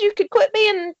things you could quit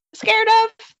being scared of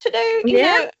to do? You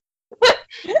know?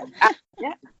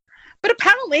 Yeah. But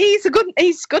apparently he's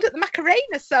good at the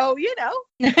Macarena, so you know.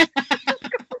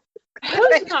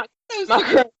 Who's not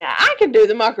Macarena? I can do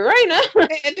the Macarena.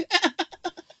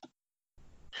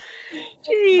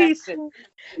 Jeez.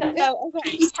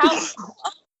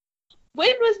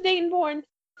 When was Dean born?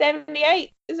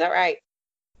 78. Is that right?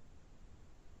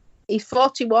 He's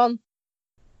 41.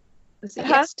 Was it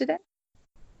yesterday?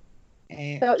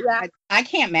 So, yeah. I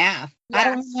can't math. Yes. I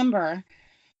don't remember.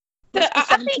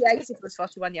 I think it was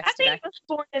 41 yesterday. I think he was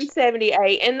born in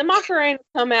 78, and the Macarena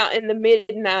come out in the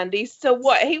mid-90s. So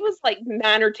what? He was like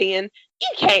 9 or 10. You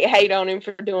can't hate on him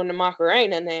for doing the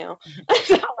Macarena now.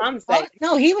 That's all I'm saying.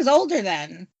 No, he was older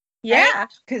then. Yeah.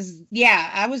 Because,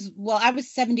 I was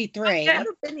 73. Yeah,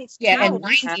 in the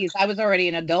 90s, I was already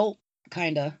an adult,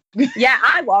 kind of. Yeah,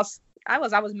 I was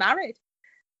married.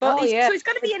 But so he's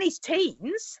going to be in his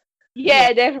teens.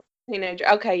 Yeah, definitely teenager.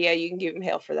 Okay, yeah, you can give him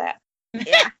hell for that.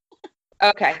 Yeah.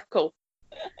 Okay, cool.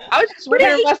 I was just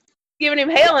wondering what's giving him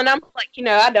hell, and I'm like,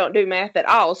 I don't do math at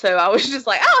all, so I was just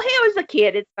like, oh, he was a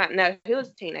kid. It's fine. No, he was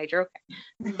a teenager.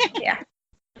 Okay. Yeah.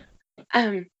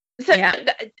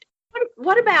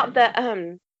 What about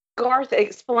the Garth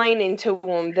explaining to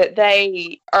them that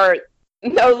they are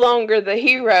no longer the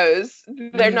heroes?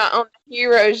 They're not on the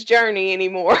hero's journey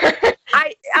anymore.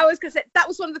 I was gonna say that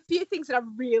was one of the few things that I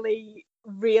really,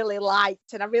 really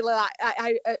liked, and I really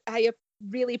I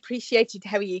really appreciated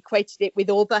how he equated it with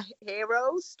other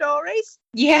heroes' stories.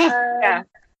 Yeah.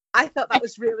 I thought that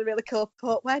was really, really cool.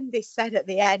 But when they said at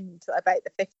the end about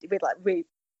the 50,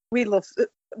 we love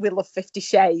 50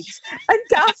 Shades, and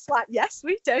Garth's like, yes,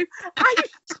 we do. I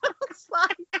was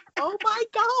like, oh my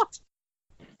God.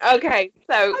 Okay,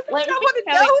 so I want to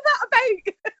know that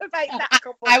about that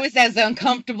couple. I was as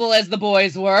uncomfortable as the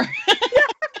boys were. Yeah,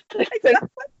 exactly.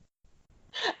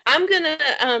 I'm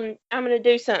gonna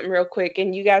do something real quick,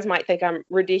 and you guys might think I'm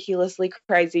ridiculously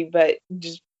crazy, but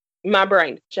just my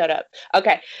brain, shut up.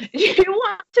 Okay, you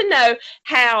want to know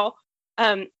how,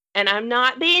 and I'm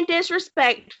not being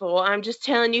disrespectful. I'm just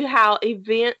telling you how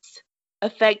events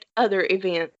affect other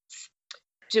events.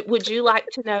 Would you like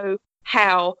to know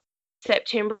how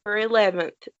September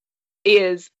 11th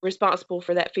is responsible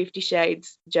for that 50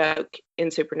 Shades joke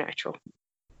in Supernatural?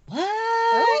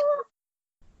 What?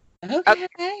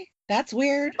 Okay. That's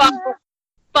weird.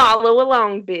 Follow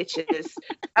along, bitches.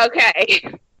 Okay.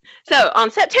 So, on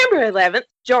September 11th,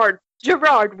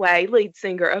 Gerard Way, lead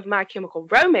singer of My Chemical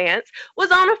Romance,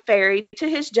 was on a ferry to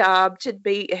his job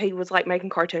he was like making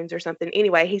cartoons or something.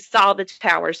 Anyway, he saw the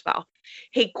towers fall.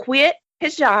 He quit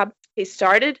his job. He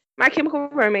started My Chemical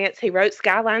Romance. He wrote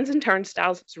Skylines and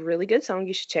Turnstiles. It's a really good song.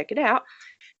 You should check it out.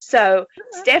 So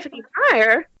Stephenie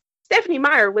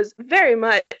Meyer was very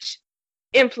much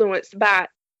influenced by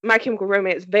My Chemical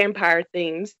Romance vampire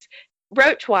themes,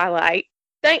 wrote Twilight,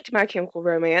 thanked My Chemical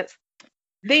Romance,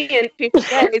 then 50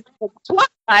 Days of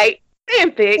Twilight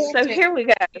fanfic. So here we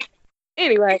go.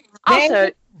 Anyway,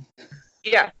 also,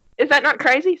 yeah, is that not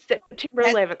crazy? September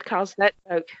 11th caused that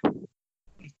joke.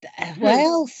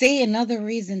 Well, see, another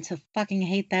reason to fucking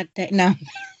hate that day. No.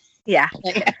 Yeah.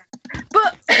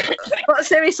 But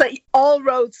seriously, all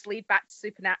roads lead back to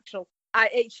Supernatural.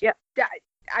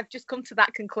 I've just come to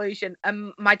that conclusion,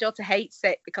 and my daughter hates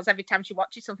it because every time she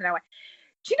watches something, I went,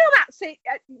 "Do you know that? Say,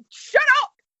 shut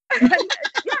up!"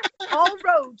 Yeah, all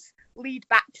roads lead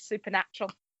back to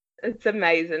Supernatural. It's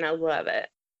amazing. I love it.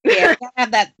 Yeah, I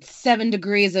have that 7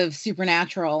 degrees of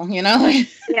Supernatural, you know?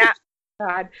 Yeah.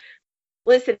 God.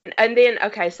 Listen, and then,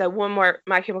 okay, so one more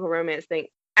My Chemical Romance thing.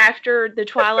 After the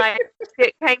Twilight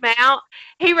shit came out,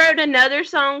 he wrote another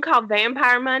song called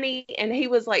Vampire Money, and he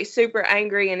was like super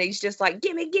angry, and he's just like,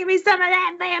 give me some of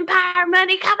that vampire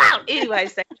money, come on. Anyway,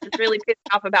 so he was really pissed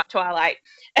off about Twilight.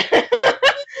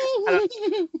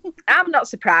 I'm not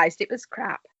surprised. It was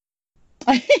crap.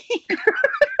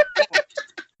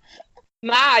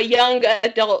 My young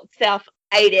adult self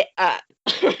ate it up.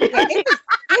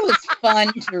 It was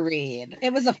fun to read.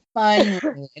 It was a fun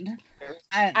read.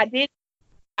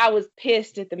 I was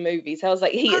pissed at the movies. I was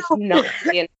like, he is not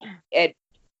in Ed.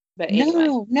 But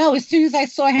anyway. No. As soon as I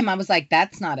saw him, I was like,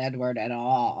 that's not Edward at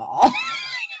all.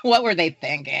 What were they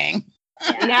thinking?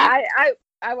 Yeah,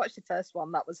 I watched the first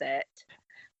one. That was it.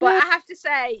 But I have to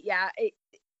say, yeah,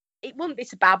 it wouldn't be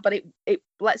so bad. But it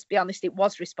let's be honest, it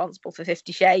was responsible for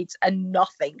 50 Shades, and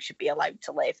nothing should be allowed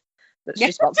to live that's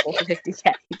responsible for 50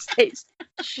 Shades. It's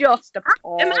just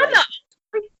appalling.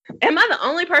 Am I the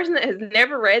only person that has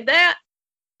never read that?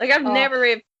 Like, I've never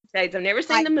read 50 Shades. I've never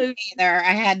seen the movie either.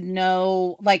 I had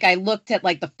no, like, I looked at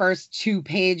like the first 2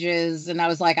 pages and I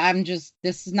was like,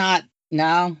 this is not,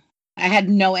 no. I had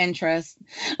no interest.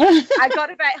 I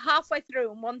got about halfway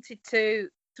through and wanted to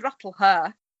throttle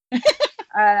her.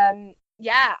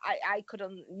 Yeah, I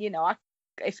couldn't, you know,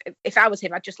 if I was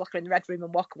him, I'd just lock her in the red room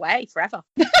and walk away forever.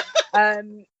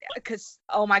 Because,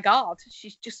 oh my God,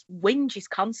 she just whinges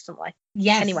constantly.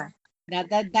 Yes. Anyway.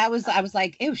 That was, I was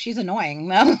like, ew, she's annoying.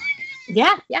 No.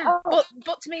 Yeah.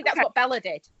 But to me, that's what Bella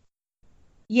did.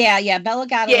 Yeah. Bella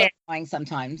got a little annoying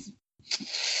sometimes.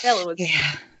 Bella was.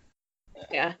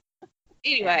 Yeah.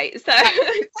 Anyway, so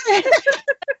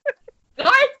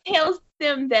Garth tells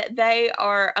them that they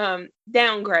are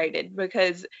downgraded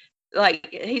because, like,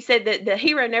 he said that the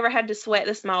hero never had to sweat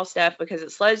the small stuff because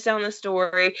it slows down the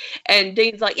story. And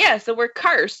Dean's like, yeah, so we're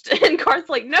cursed. And Garth's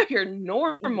like, no, you're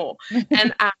normal.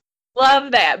 And I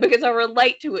love that because I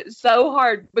relate to it so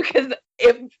hard, because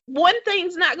if one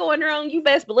thing's not going wrong, you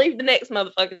best believe the next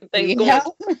motherfucking thing's going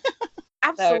wrong.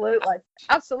 Absolutely.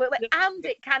 And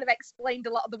it kind of explained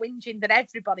a lot of the whinging that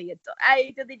everybody had done.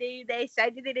 Hey, did they do this? How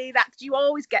did they do that? Because you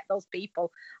always get those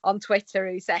people on Twitter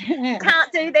who say, you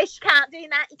can't do this, you can't do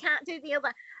that, you can't do the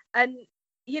other. And,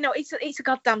 you know, it's a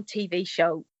goddamn TV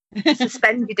show.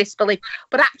 Suspend your disbelief.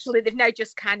 But actually, they've now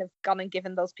just kind of gone and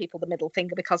given those people the middle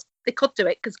finger because they could do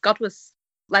it because God was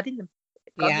letting them.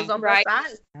 God was on both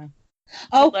sides. Yeah.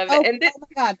 Oh my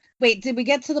God. Wait, did we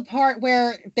get to the part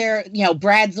where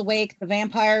Brad's awake, the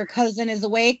vampire cousin is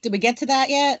awake? Did we get to that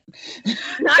yet?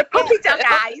 Not yet,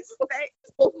 guys.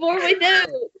 Before we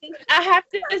do, I have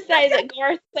to say that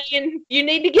Garth saying you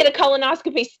need to get a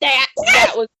colonoscopy stat.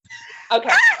 That was okay.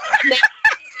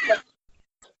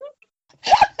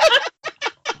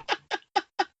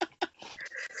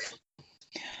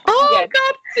 Oh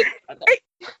God.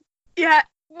 Yeah.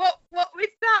 What with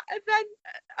that? And then,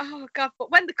 oh God!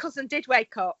 But when the cousin did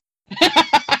wake up,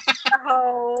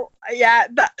 oh yeah,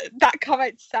 that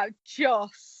comment sound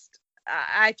just.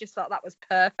 I just thought that was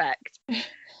perfect.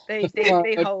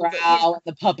 The whole brow and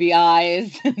the puppy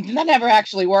eyes. That never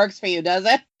actually works for you, does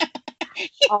it?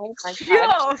 Oh my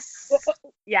God!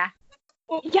 Yeah.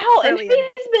 Y'all, and he's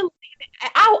been.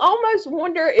 I almost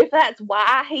wonder if that's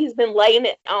why he's been laying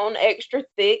it on extra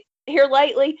thick here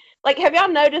lately. Like, have y'all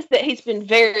noticed that he's been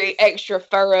very extra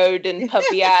furrowed and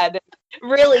puppy-eyed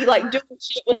and really, like, doing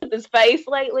shit with his face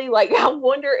lately? Like, I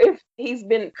wonder if he's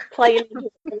been playing into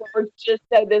the words just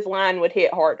so this line would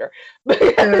hit harder.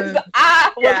 Because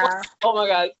I was like, oh my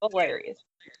God, it's hilarious.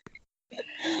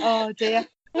 Oh dear.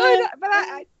 But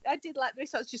I did like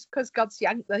this. That's just because God's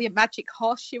yanked the magic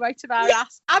horseshoe out of our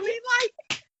ass. I mean,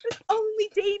 like, only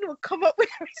Dean would come up with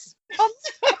a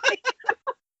response.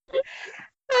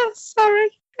 Oh, sorry.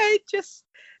 I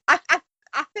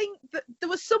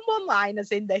was some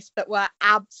one-liners in this that were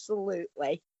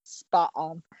absolutely spot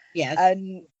on. Yes.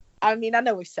 And I mean, I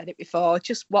know we've said it before,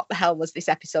 just what the hell was this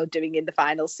episode doing in the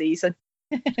final season?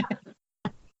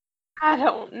 I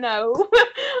don't know.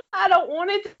 I don't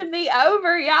want it to be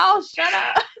over, y'all. Shut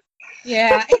up.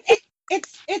 Yeah,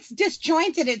 it's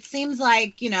disjointed. It seems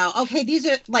like, okay, these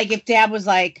are like if Dad was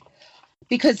like,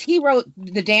 because he wrote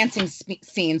the dancing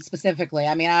scene specifically.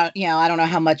 I mean, I don't know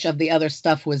how much of the other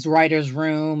stuff was writer's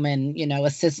room and,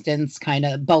 assistants kind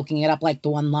of bulking it up like the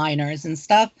one-liners and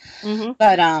stuff. Mm-hmm.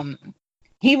 But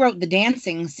he wrote the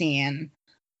dancing scene,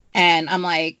 and I'm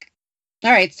like,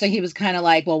 all right, so he was kind of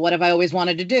like, well, what have I always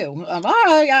wanted to do?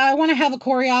 I want to have a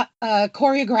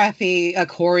choreography, a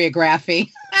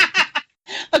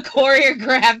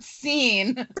choreographed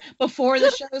scene before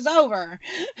the show's over.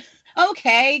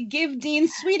 Okay, give Dean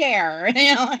sweet air.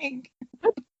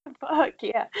 Fuck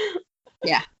yeah.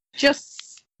 Yeah,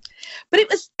 but it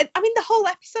was, I mean, the whole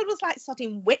episode was like sort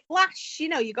of whiplash.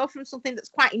 You go from something that's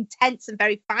quite intense and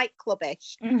very Fight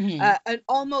Clubbish, Mm-hmm. and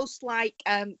almost like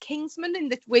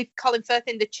Kingsman with Colin Firth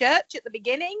in the church at the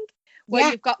beginning, where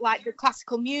you've got like the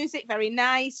classical music, very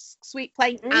nice, sweet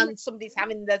playing, and somebody's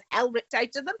having the hell ripped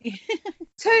out of them,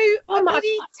 to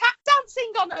bloody tap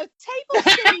dancing on a table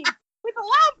screen with a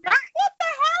lamp. What the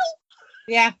hell?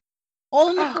 Yeah, all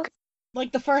in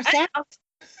the first act.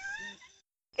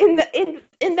 In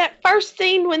that first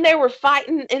scene when they were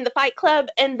fighting in the Fight Club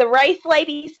and the Wraith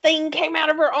lady's thing came out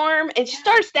of her arm and she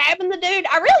started stabbing the dude,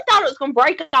 I really thought it was going to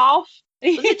break off.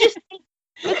 Was it just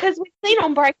because we've seen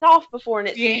them break off before and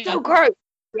it's so gross?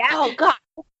 Yeah. Oh, God.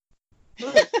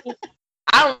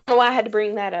 I don't know why I had to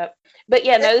bring that up. But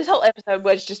yeah, no, this whole episode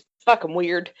was just fucking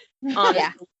weird. Honestly.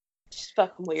 Yeah. Just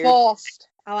fucking weird. Forced.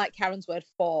 I like Karen's word,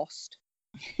 forced.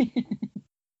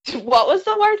 What was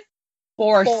the word?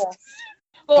 Forced.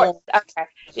 Forced. Okay.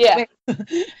 Yeah.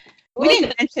 We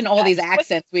didn't mention all these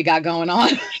accents we got going on.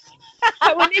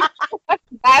 We need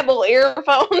Bible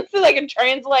earphones so they can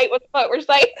translate what the fuck we're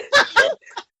saying.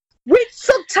 With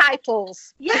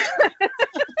subtitles. Yeah.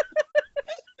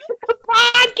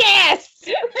 Podcast.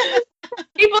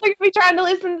 People are going to be trying to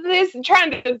listen to this and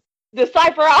trying to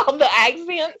decipher all the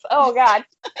accents. Oh, God.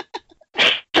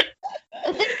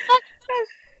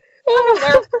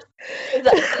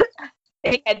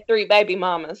 He had 3 baby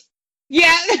mamas.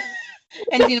 Yeah.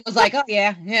 And Dina was like, oh,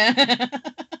 yeah.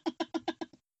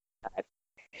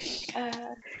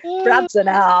 Brad's an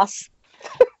ass.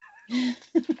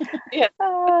 Yeah.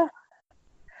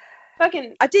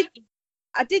 Fucking. I did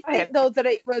think though that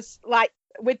it was like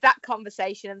with that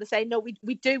conversation and they say no, we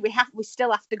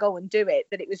still have to go and do it.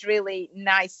 That it was really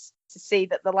nice to see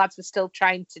that the lads were still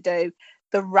trying to do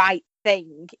the right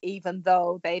thing, even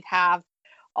though they'd have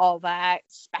all their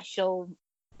special,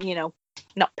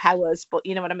 not powers, but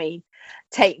you know what I mean,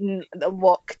 taken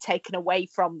away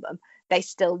from them. They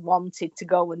still wanted to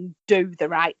go and do the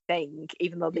right thing,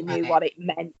 even though they knew what it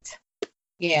meant.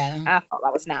 Yeah. I thought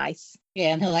that was nice.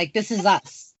 Yeah, and they're like, this is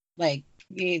us. Like,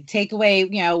 you take away,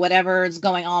 whatever is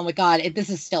going on with God, this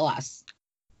is still us.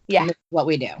 Yeah. And this is what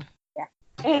we do. Yeah.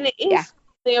 And it is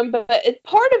them, but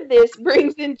part of this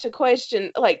brings into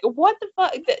question, like, what the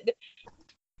fuck?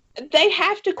 They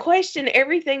have to question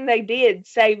everything they did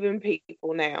saving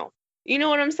people now. You know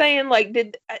what I'm saying? Like,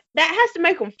 that has to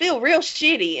make them feel real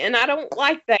shitty, and I don't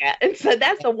like that. And so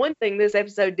that's the one thing this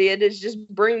episode did, is just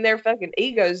bring their fucking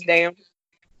egos down.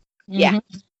 Yeah.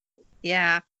 Mm-hmm.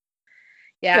 Yeah.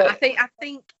 Yeah. I think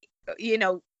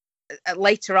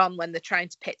later on when they're trying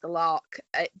to pick the lock,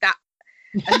 that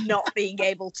and not being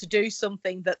able to do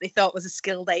something that they thought was a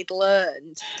skill they'd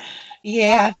learned.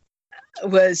 Yeah.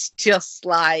 Was just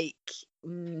like,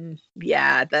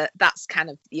 that's kind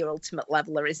of your ultimate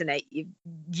leveler, isn't it?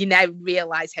 You now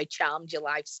realise how charmed your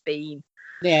life's been.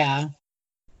 Yeah.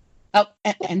 Oh,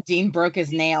 and Dean broke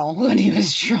his nail when he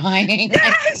was trying.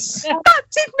 Yes, that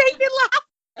did make me laugh.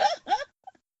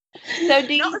 So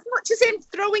Dean, not as much as him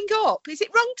throwing up. Is it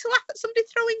wrong to laugh at somebody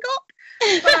throwing up?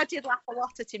 But I did laugh a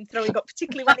lot at him throwing up,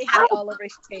 particularly when he had it all over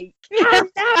his cheek. I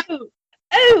know.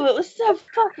 Oh, it was so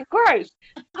fucking gross.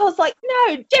 I was like,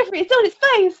 no, Jeffrey, it's on his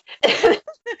face. Get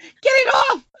it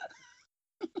off!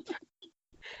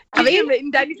 I've even written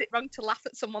down, is it wrong to laugh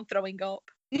at someone throwing up?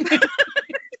 Do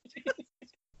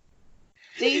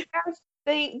you guys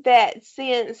think that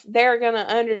since they're going to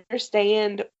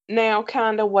understand now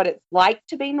kind of what it's like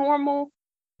to be normal,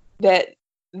 that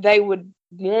they would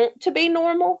want to be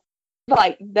normal?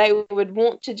 Like, they would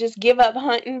want to just give up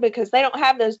hunting because they don't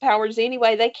have those powers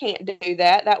anyway. They can't do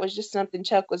that. That was just something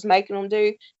Chuck was making them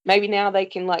do. Maybe now they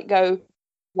can, like, go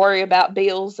worry about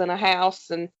bills and a house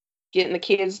and getting the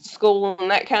kids to school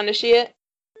and that kind of shit.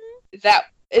 Is that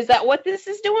Is that what this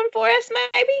is doing for us,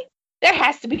 maybe? There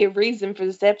has to be a reason for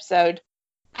this episode.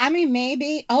 I mean,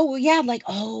 maybe. Oh, yeah. Like,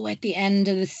 at the end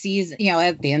of the season,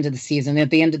 at the end of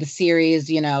the series,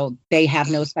 they have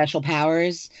no special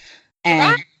powers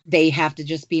and they have to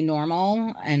just be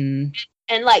normal. And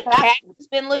like, Cat's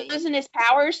been losing his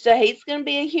powers, so he's going to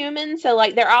be a human. So,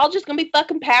 like, they're all just going to be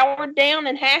fucking powered down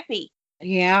and happy.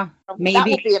 Yeah, maybe. That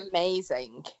would be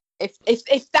amazing.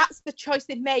 If that's the choice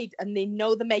they've made and they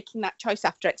know they're making that choice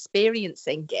after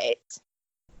experiencing it,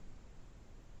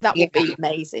 that would be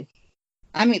amazing.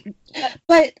 I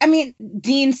mean,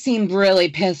 Dean seemed really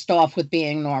pissed off with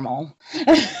being normal.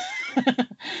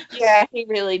 Yeah, he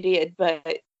really did,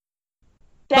 but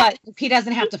if he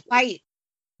doesn't have to fight.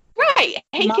 Right.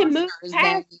 He can move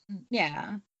past.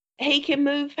 Yeah. He can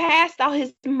move past all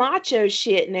his macho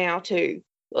shit now too.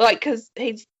 Like, because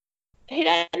he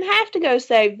doesn't have to go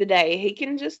save the day. He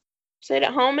can just sit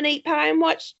at home and eat pie and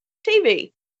watch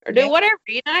TV or do whatever.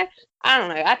 I don't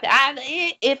know.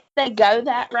 If they go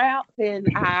that route, then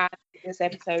this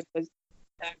episode was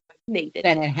needed.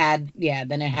 Then it had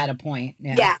a point.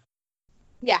 Yeah.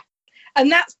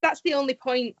 And that's the only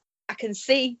point I can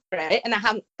see, right? And I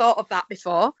hadn't thought of that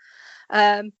before.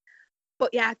 But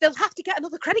yeah, they'll have to get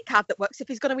another credit card that works if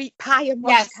he's going to eat pie and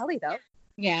watch telly, though.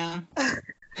 Yeah.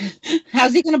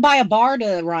 How's he going to buy a bar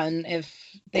to run if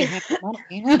they have the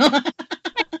money? How the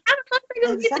fuck are they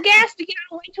going to get the gas to get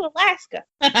all the way to Alaska?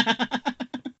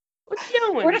 What's he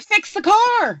doing? Or to fix the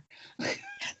car?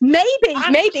 Maybe,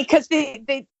 because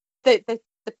the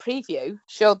preview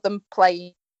showed them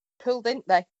playing pool, didn't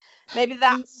they? Maybe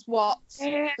that's what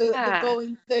they're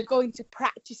going to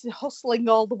practice and hustling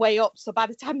all the way up. So by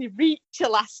the time they reach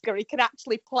Alaska, he can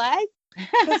actually play.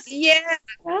 Because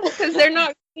they're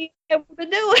not able to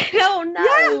do it. Oh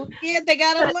no! Yeah, they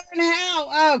gotta learn how.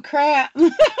 Oh crap!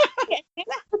 That's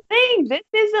the thing. This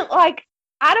isn't like.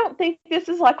 I don't think this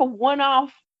is like a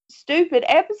one-off stupid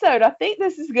episode. I think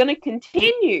this is going to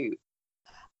continue.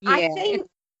 I think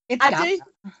I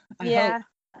do.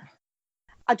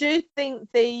 I do think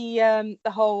the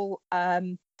whole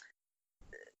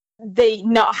the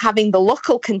not having the look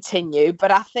will continue,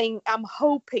 but I'm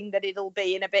hoping that it'll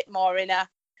be in a bit more in a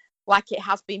like it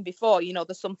has been before.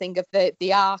 There's something of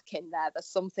the arc in there. There's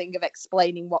something of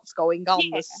explaining what's going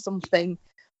on. There's something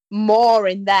more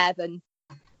in there than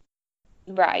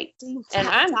Dean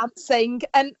dancing.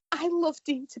 And I love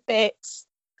Dean to bits,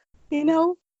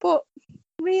 but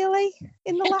really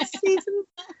in the last season.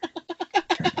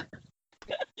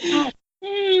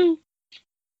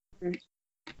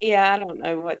 Yeah, I don't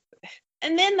know what.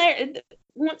 And then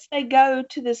once they go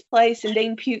to this place and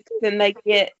Dean pukes, then they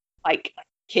get like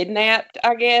kidnapped,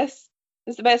 I guess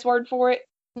is the best word for it.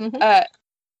 Mm-hmm.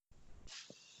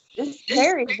 This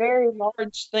very, very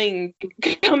large thing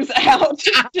comes out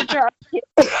to try to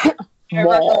get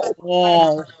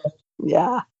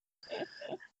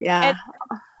Yeah.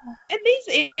 And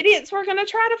these idiots were going to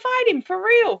try to fight him for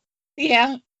real.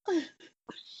 Yeah.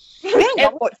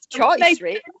 What choice,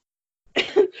 really?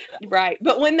 Right.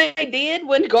 But when they did,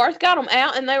 when Garth got them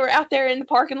out and they were out there in the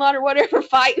parking lot or whatever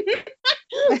fighting,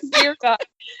 dear God,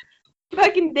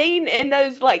 fucking Dean and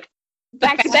those like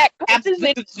back-to-back punches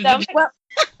and stuff. Well,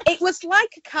 it was like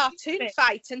a cartoon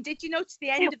fight. And did you notice the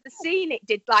end of the scene? It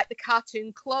did like the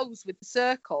cartoon close with the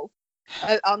circle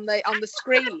on the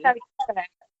screen.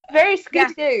 Very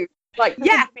Scooby-Doo. Like,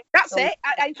 yeah, that's it.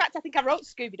 In fact, I think I wrote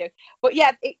Scooby-Doo. But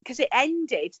yeah, because it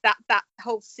ended that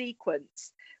whole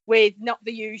sequence with not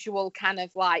the usual kind of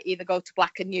like either go to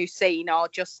black and new scene or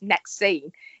just next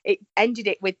scene. It ended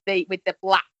it with the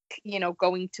black,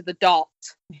 going to the dot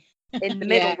in the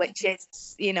middle, which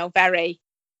is, very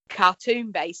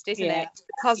cartoon based, isn't it?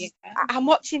 Because I'm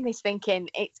watching this thinking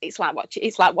it's like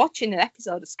watching an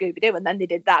episode of Scooby-Doo, and then they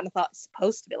did that and I thought it's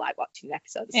supposed to be like watching an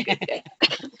episode of Scooby-Doo.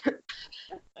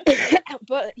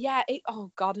 But yeah,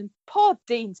 oh god, and poor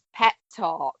Dean's pep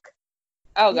talk.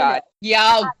 Oh god.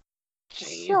 Yeah.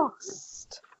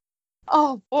 Just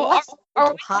are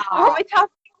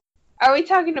we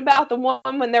talking about the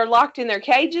one when they're locked in their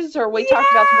cages, or are we talking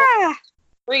about the one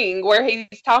ring where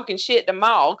he's talking shit to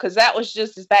Maul? Because that was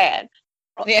just as bad.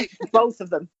 Yeah, both of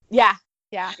them. Yeah.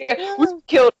 We've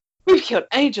killed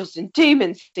angels and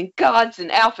demons and gods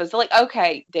and alphas. Like,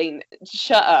 okay, Dean,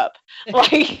 shut up.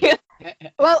 Like,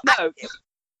 well, no.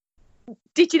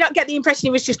 Did you not get the impression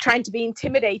he was just trying to be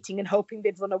intimidating and hoping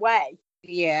they'd run away?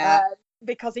 Yeah.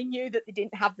 Because he knew that they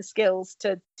didn't have the skills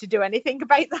to do anything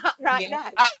about that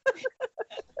now.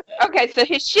 Okay, so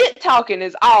his shit talking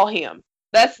is all him.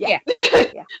 That's Okay,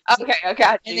 I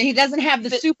got you. And he doesn't have the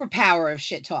superpower of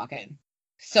shit talking.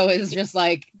 So it's just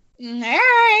like All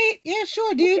right. Yeah,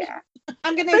 sure, dude. Yeah.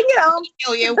 I'm gonna Bring it on.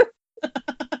 kill you.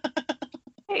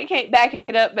 He can't back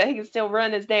it up, but he can still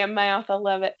run his damn mouth. I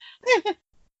love it.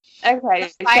 Okay,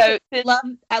 I so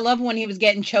love when he was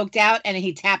getting choked out and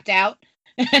he tapped out.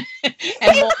 And Mom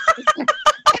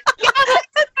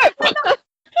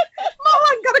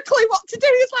ain't got a clue what to do.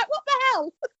 He's like, what the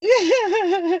hell?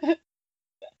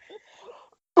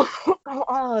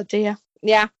 Oh dear.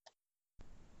 Yeah.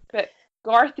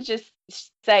 Garth just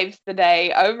saves the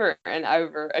day over and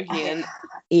over again.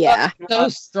 Yeah. so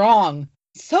strong.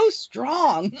 So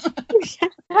strong.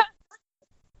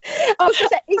 I was gonna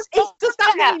say, does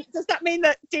that mean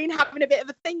that Dean having a bit of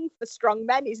a thing for strong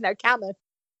men is now canon?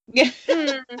 Yeah.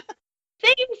 Seems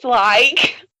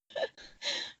like.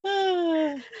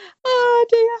 Oh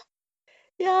dear.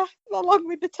 Yeah, along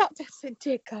with the tap dancing,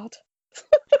 dear God.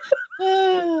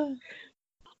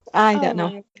 I don't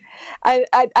know. I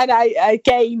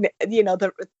again, you know,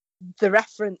 the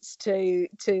reference to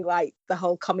like the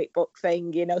whole comic book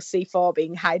thing, you know, C4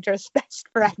 being Hydra's best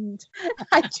friend,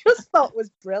 I just thought was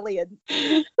brilliant.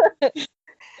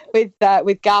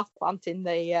 with Garth planting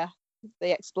the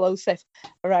explosive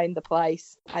around the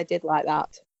place, I did like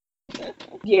that.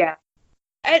 Yeah.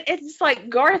 And it's like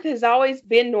Garth has always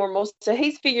been normal, so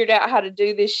he's figured out how to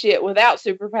do this shit without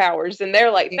superpowers, and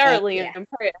they're like thoroughly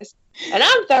impressed. And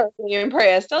I'm thoroughly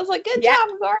impressed. I was like, good job,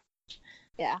 Garth.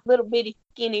 Yeah. Little bitty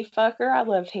skinny fucker. I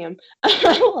love him.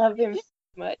 I love him so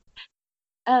much.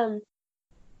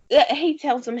 He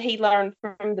tells him he learned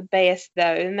from the best, though,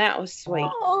 and that was sweet.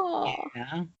 Oh.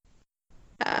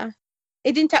 Yeah.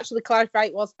 It didn't actually clarify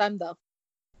it was them, though.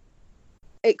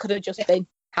 It could have just been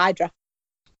Hydra.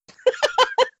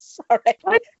 Sorry.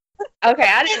 Okay,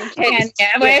 I didn't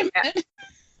catch Wait.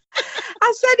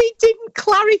 I said he didn't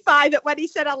clarify that when he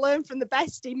said I learned from the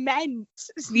best, he meant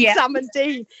Sam and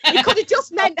Dean. He could have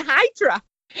just meant Hydra.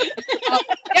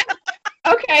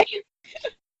 Okay.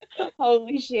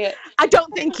 Holy shit. I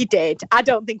don't think he did. I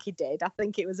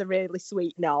think it was a really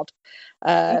sweet nod.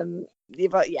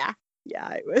 But yeah,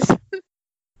 it was.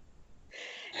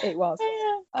 It was.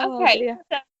 Okay.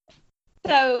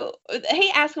 So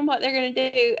he asks them what they're going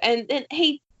to do, and then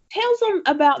he tells them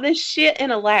about this shit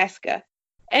in Alaska.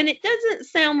 And it doesn't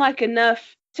sound like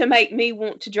enough to make me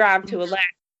want to drive to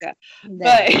Alaska. No.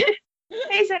 But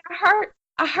he said,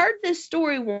 I heard this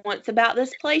story once about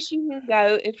this place you can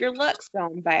go if your luck's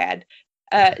gone bad.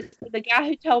 So the guy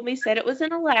who told me said it was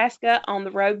in Alaska on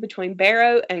the road between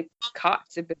Barrow and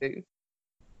Kotzebue.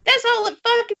 That's all it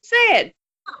fucking said.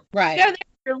 Right. Go there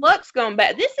if your luck's gone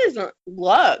bad. This isn't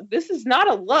luck. This is not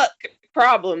a luck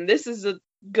problem. This is a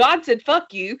God said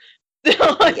fuck you. Yeah.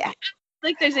 I don't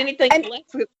think there's anything less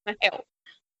that's going to help.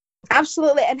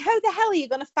 Absolutely. And how the hell are you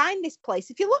going to find this place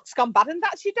if your luck's gone bad and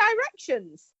that's your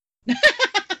directions?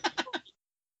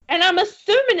 And I'm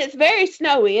assuming it's very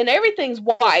snowy and everything's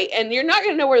white and you're not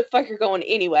going to know where the fuck you're going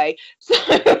anyway. So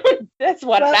that's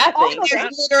what I think.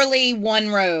 There's literally one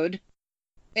road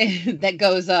that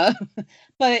goes up.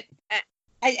 But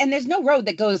and there's no road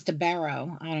that goes to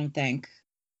Barrow, I don't think.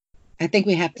 I think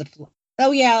we have to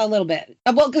Oh, yeah, a little bit.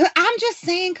 Well, I'm just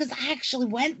saying because I actually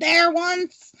went there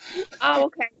once. Oh,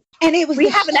 okay. And it was we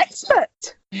have an expert.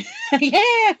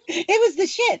 Yeah, it was the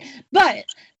shit. But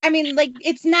I mean, like,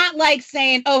 it's not like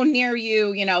saying, oh, near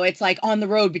you, you know, it's like on the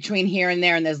road between here and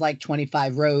there, and there's like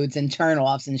 25 roads and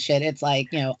turnoffs and shit. It's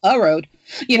like, you know, a road,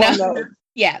 you know. Road.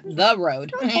 Yeah, the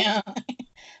road. Yeah.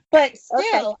 But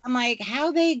still, I'm like,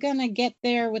 how they gonna get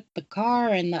there with the car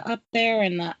and the up there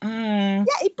and the Yeah,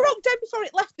 it broke down before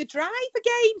it left the drive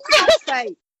again, for God's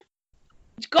sake.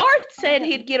 Garth said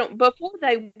he'd get them before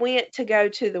they went to go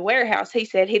to the warehouse. He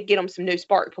said he'd get them some new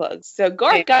spark plugs. So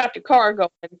Garth got the car going,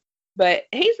 but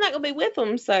he's not going to be with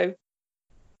them, so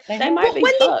they might be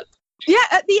fucked.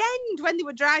 At the end, when they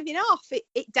were driving off,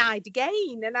 it died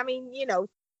again. And I mean, you know,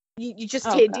 you just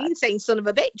hear Dean saying "son of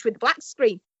a bitch" with the black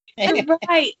screen.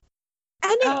 Right.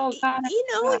 And you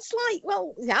know, it's like,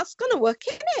 well, that's going to work,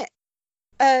 isn't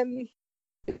it?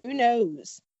 Who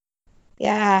knows?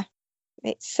 Yeah.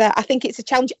 It's. I think it's a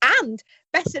challenge, and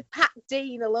Bess had packed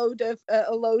Dean a load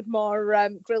more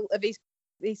grill of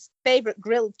his favourite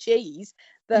grilled cheese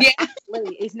that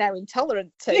Ashley is now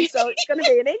intolerant to. So it's going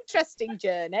to be an interesting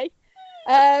journey.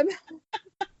 Oh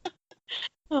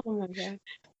my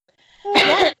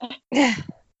god.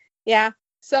 Yeah.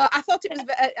 So I thought it was.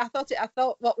 I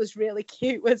thought what was really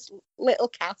cute was little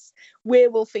Cass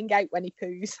werewolfing out when he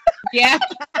poos. Yeah.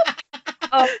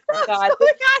 Oh my god.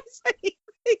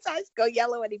 His eyes go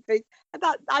yellow when he poos.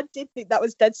 I did think that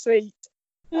was dead sweet.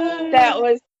 That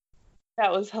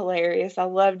was hilarious. I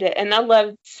loved it, and I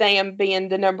loved Sam being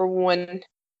the number one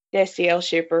Destiel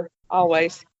shipper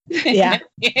always. Yeah.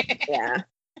 Yeah.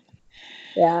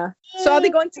 Yeah. So are they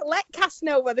going to let Cass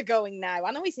know where they're going now?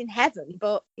 I know he's in heaven,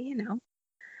 but he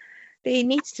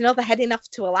needs to know they're heading off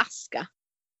to Alaska.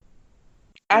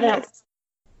 I don't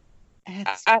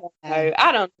know.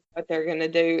 I don't know what they're gonna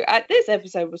do. This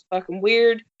episode was fucking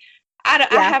weird. I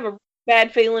have a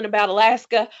bad feeling about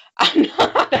Alaska.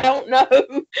 I don't know.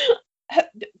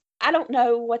 I don't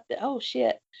know what the oh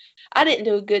shit. I didn't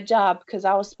do a good job because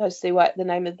I was supposed to see what the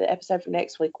name of the episode for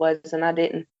next week was, and I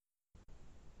didn't.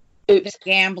 Oops. The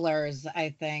Gamblers,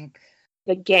 I think.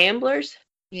 The Gamblers?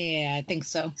 Yeah, I think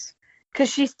so. Because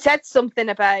she said something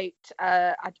about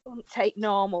I don't take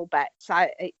normal bets.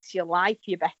 It's your life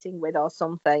you're betting with or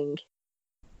something.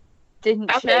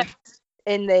 Didn't she?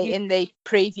 In the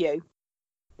preview.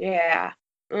 Yeah.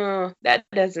 That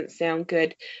doesn't sound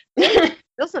good.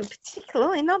 Doesn't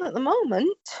particularly, not at the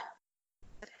moment.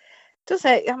 Does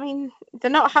it? I mean, they're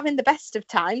not having the best of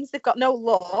times. They've got no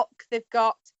luck. They've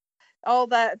got all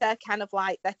their kind of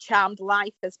like their charmed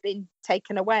life has been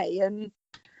taken away, and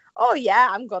oh yeah,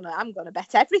 I'm gonna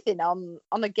bet everything on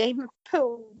a game of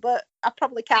pool that I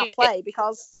probably can't play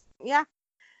because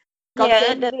God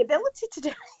gave me the ability to do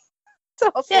it.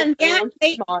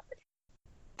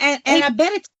 And I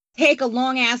bet it's take a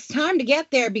long ass time to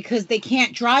get there because they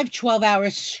can't drive 12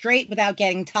 hours straight without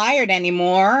getting tired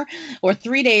anymore, or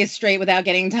 3 days straight without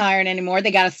getting tired anymore.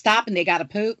 They got to stop and they got to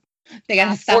poop. They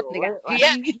got to stop. And they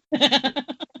got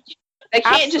They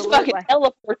can't just fucking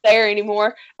teleport there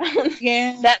anymore.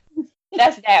 Yeah.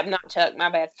 That's Dab, not Chuck. My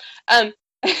bad.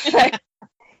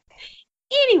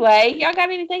 Anyway, y'all got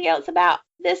anything else about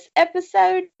this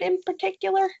episode in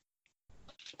particular?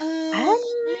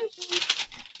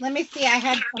 Let me see. I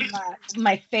had some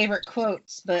my favorite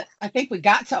quotes, but I think we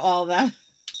got to all of them.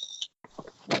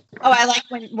 Oh, I like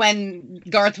when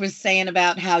Garth was saying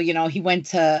about how, he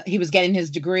was getting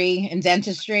his degree in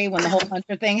dentistry when the whole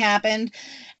Hunter thing happened.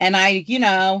 And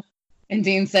and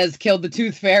Dean says, killed the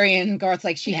tooth fairy. And Garth's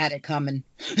like, she had it coming.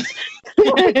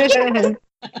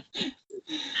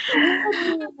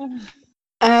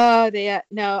 Oh dear.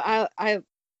 No, I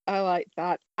like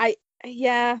that. I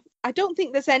don't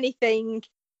think there's anything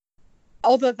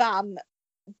other than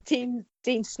Dean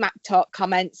smack talk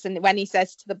comments, and when he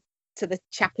says to the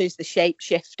chap who's the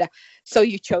shapeshifter, so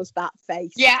you chose that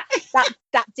face. Yeah.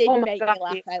 That did make me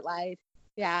laugh out loud.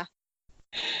 Yeah.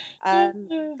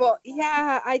 But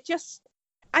yeah, I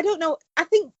don't know. I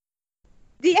think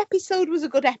the episode was a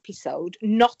good episode,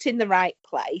 not in the right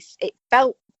place. It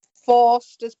felt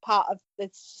forced as part of the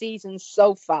season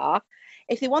so far.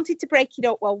 If they wanted to break it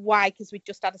up, well, why? Because we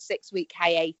just had a 6-week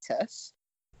hiatus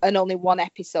and only one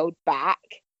episode back.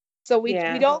 So we'd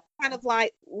all kind of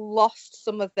like lost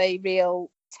some of the real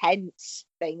tense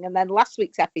thing. And then last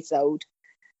week's episode,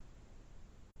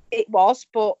 it was,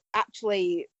 but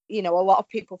actually, a lot of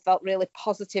people felt really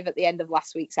positive at the end of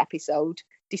last week's episode,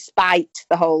 despite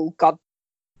the whole God.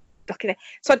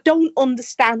 So I don't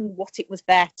understand what it was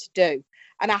there to do.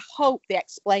 And I hope they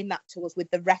explain that to us with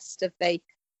the rest of the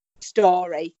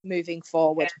story moving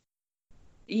forward.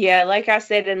 Yeah, like I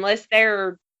said, unless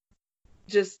they're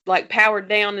just like powered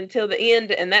down until the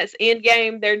end and that's end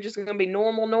game, they're just going to be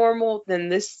normal, then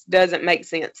this doesn't make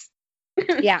sense.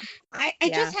 Yeah. I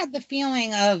just had the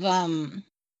feeling of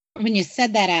when you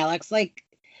said that, Alex, like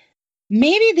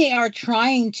maybe they are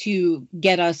trying to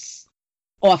get us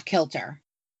off kilter.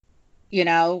 They've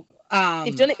done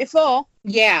it before.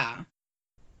 Yeah.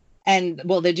 And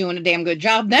well, they're doing a damn good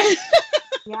job then.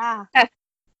 Yeah.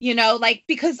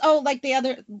 Because like the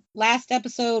other last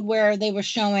episode where they were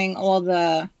showing all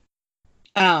the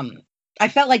I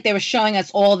felt like they were showing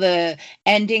us all the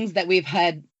endings that we've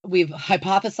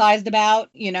hypothesized about,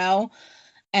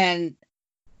 and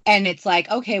it's like,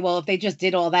 okay, well, if they just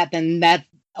did all that, then that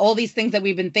all these things that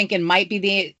we've been thinking might be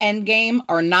the end game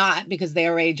are not, because they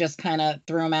already just kind of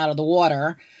threw them out of the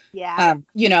water. Yeah.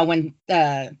 When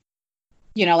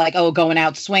like, going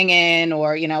out swinging,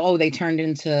 or, they turned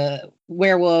into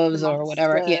werewolves or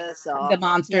whatever. Yeah, the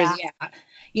monsters.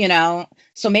 Yeah.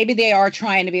 So maybe they are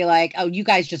trying to be like, oh, you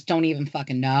guys just don't even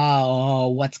fucking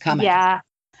know what's coming. Yeah.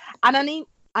 And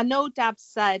I know Dab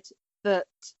said that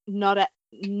not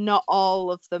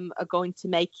all of them are going to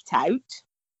make it out.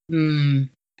 Mm.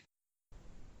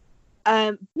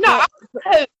 No,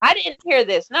 I didn't hear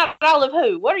this. Not all of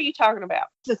who? What are you talking about?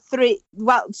 The three.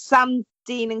 Well, Sam,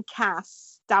 Dean, and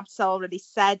Cass. Dab's already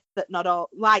said that not all.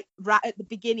 Like right at the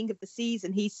beginning of the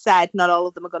season, he said not all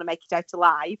of them are going to make it out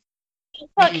alive.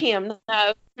 Fuck him.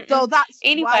 No. So that's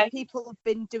why people have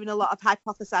been doing a lot of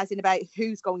hypothesizing about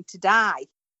who's going to die.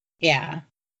 Yeah.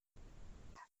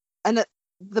 And at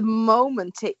the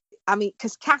moment,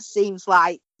 because Cass seems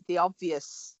like the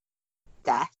obvious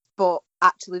death, but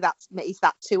actually is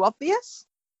that too obvious?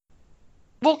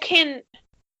 Well, can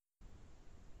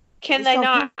they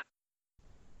not?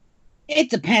 It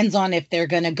depends on if they're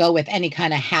going to go with any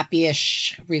kind of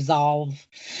happy-ish resolve.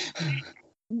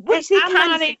 Which I'm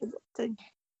not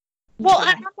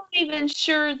even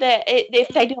sure that if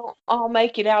they don't all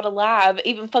make it out alive,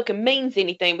 even fucking means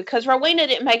anything, because Rowena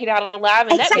didn't make it out alive,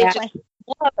 and that bitch just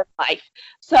loved her life.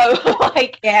 So,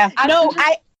 like, yeah,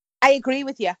 I agree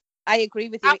with you.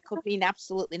 It could mean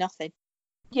absolutely nothing.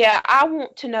 Yeah, I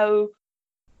want to know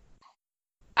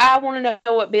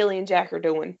what Billy and Jack are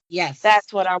doing. Yes.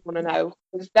 That's what I want to know.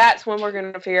 Because that's when we're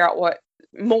going to figure out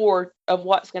more of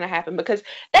what's going to happen. Because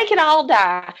they can all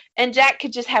die, and Jack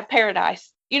could just have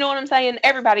paradise. You know what I'm saying?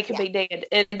 Everybody could be dead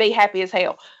and be happy as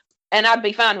hell. And I'd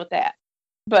be fine with that.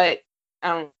 But, I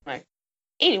don't know.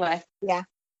 Anyway. Yeah.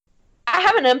 I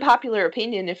have an unpopular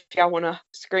opinion if y'all want to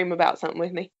scream about something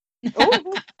with me.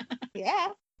 Ooh, yeah.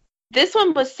 This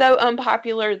one was so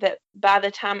unpopular that by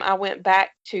the time I went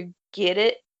back to get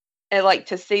it, and like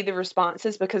to see the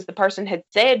responses, because the person had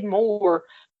said more,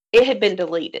 it had been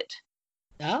deleted.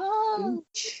 Oh.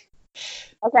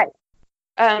 Okay.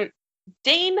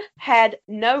 Dean had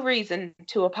no reason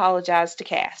to apologize to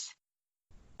Cass.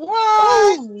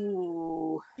 What?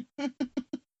 Ooh.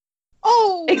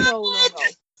 Oh, no.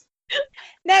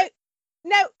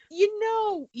 Now, you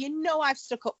know I've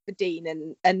stuck up for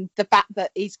Dean and the fact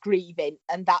that he's grieving,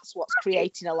 and that's what's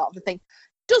creating a lot of the thing.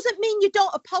 Doesn't mean you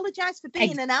don't apologise for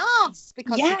being an arse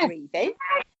because you're grieving.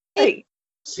 It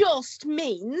just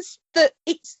means that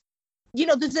it's,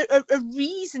 there's a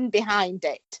reason behind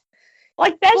it.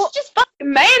 Like, that's just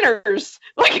fucking manners.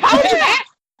 Like, how is that?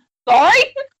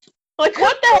 Sorry? Like,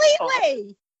 what the hell?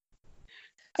 Completely.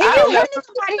 If you're hurting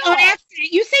somebody on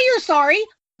accident, you say you're sorry.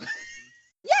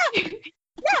 Yeah.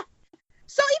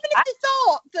 So even if they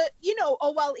thought that, he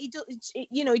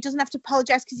doesn't have to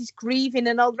apologise because he's grieving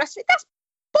and all the rest of it, that's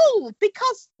bull,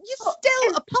 because you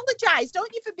still apologise,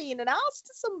 don't you, for being an arse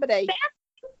to somebody?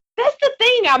 That's the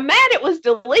thing. I'm mad it was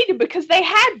deleted because they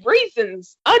had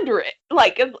reasons under it.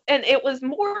 Like, and it was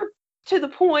more to the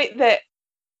point that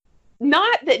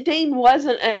not that Dean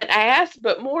wasn't an ass,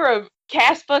 but more of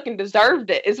Cass fucking deserved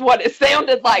it, is what it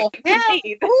sounded like to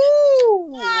me.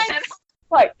 Ooh.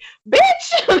 Like,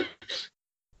 bitch!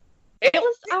 It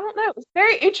was, I don't know, it was a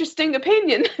very interesting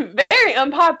opinion. Very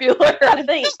unpopular, I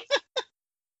think.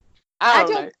 I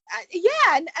don't know.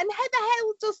 And how the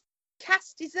hell does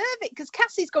Cass deserve it? Because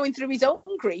Cass is going through his own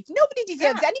grief. Nobody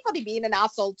deserves anybody being an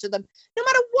asshole to them, no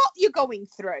matter what you're going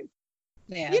through.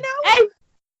 Yeah. Hey,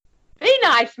 be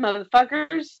nice,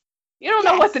 motherfuckers. You don't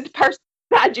know what the person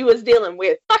beside you is dealing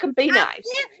with. Fucking be nice.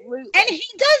 And he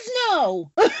does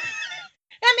know.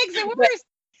 That makes it worse.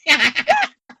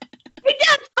 He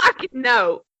does fucking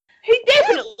know. He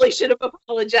definitely should have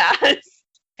apologized.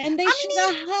 And they should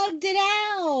have hugged it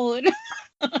out.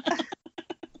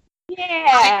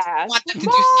 Yeah. I want them to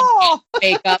do some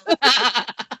makeup.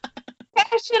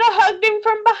 I should have hugged him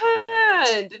from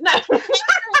behind. No.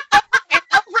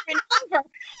 Over.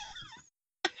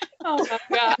 Oh my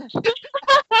gosh.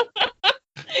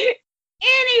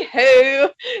 Anywho,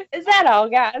 is that all,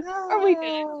 guys? Are we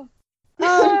done?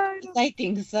 I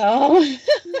think so.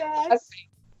 Yes.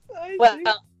 Well,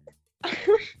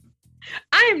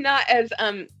 I am not as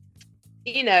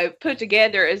put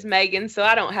together as Megan, so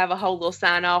I don't have a whole little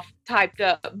sign off typed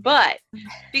up. But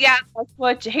if you guys like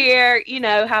what you hear, you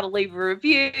know how to leave a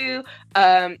review.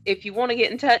 If you want to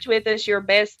get in touch with us, your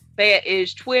best bet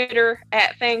is Twitter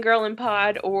at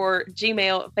fangirlingpod or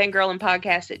Gmail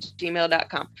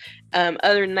fangirlingpodcast@gmail.com.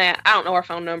 Other than that, I don't know our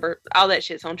phone number. All that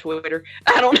shit's on Twitter.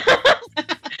 I don't know.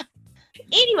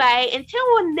 Anyway,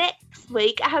 until next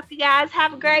week, I hope you guys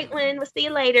have a great one. We'll see you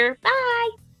later. Bye.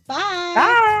 Bye.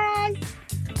 Bye.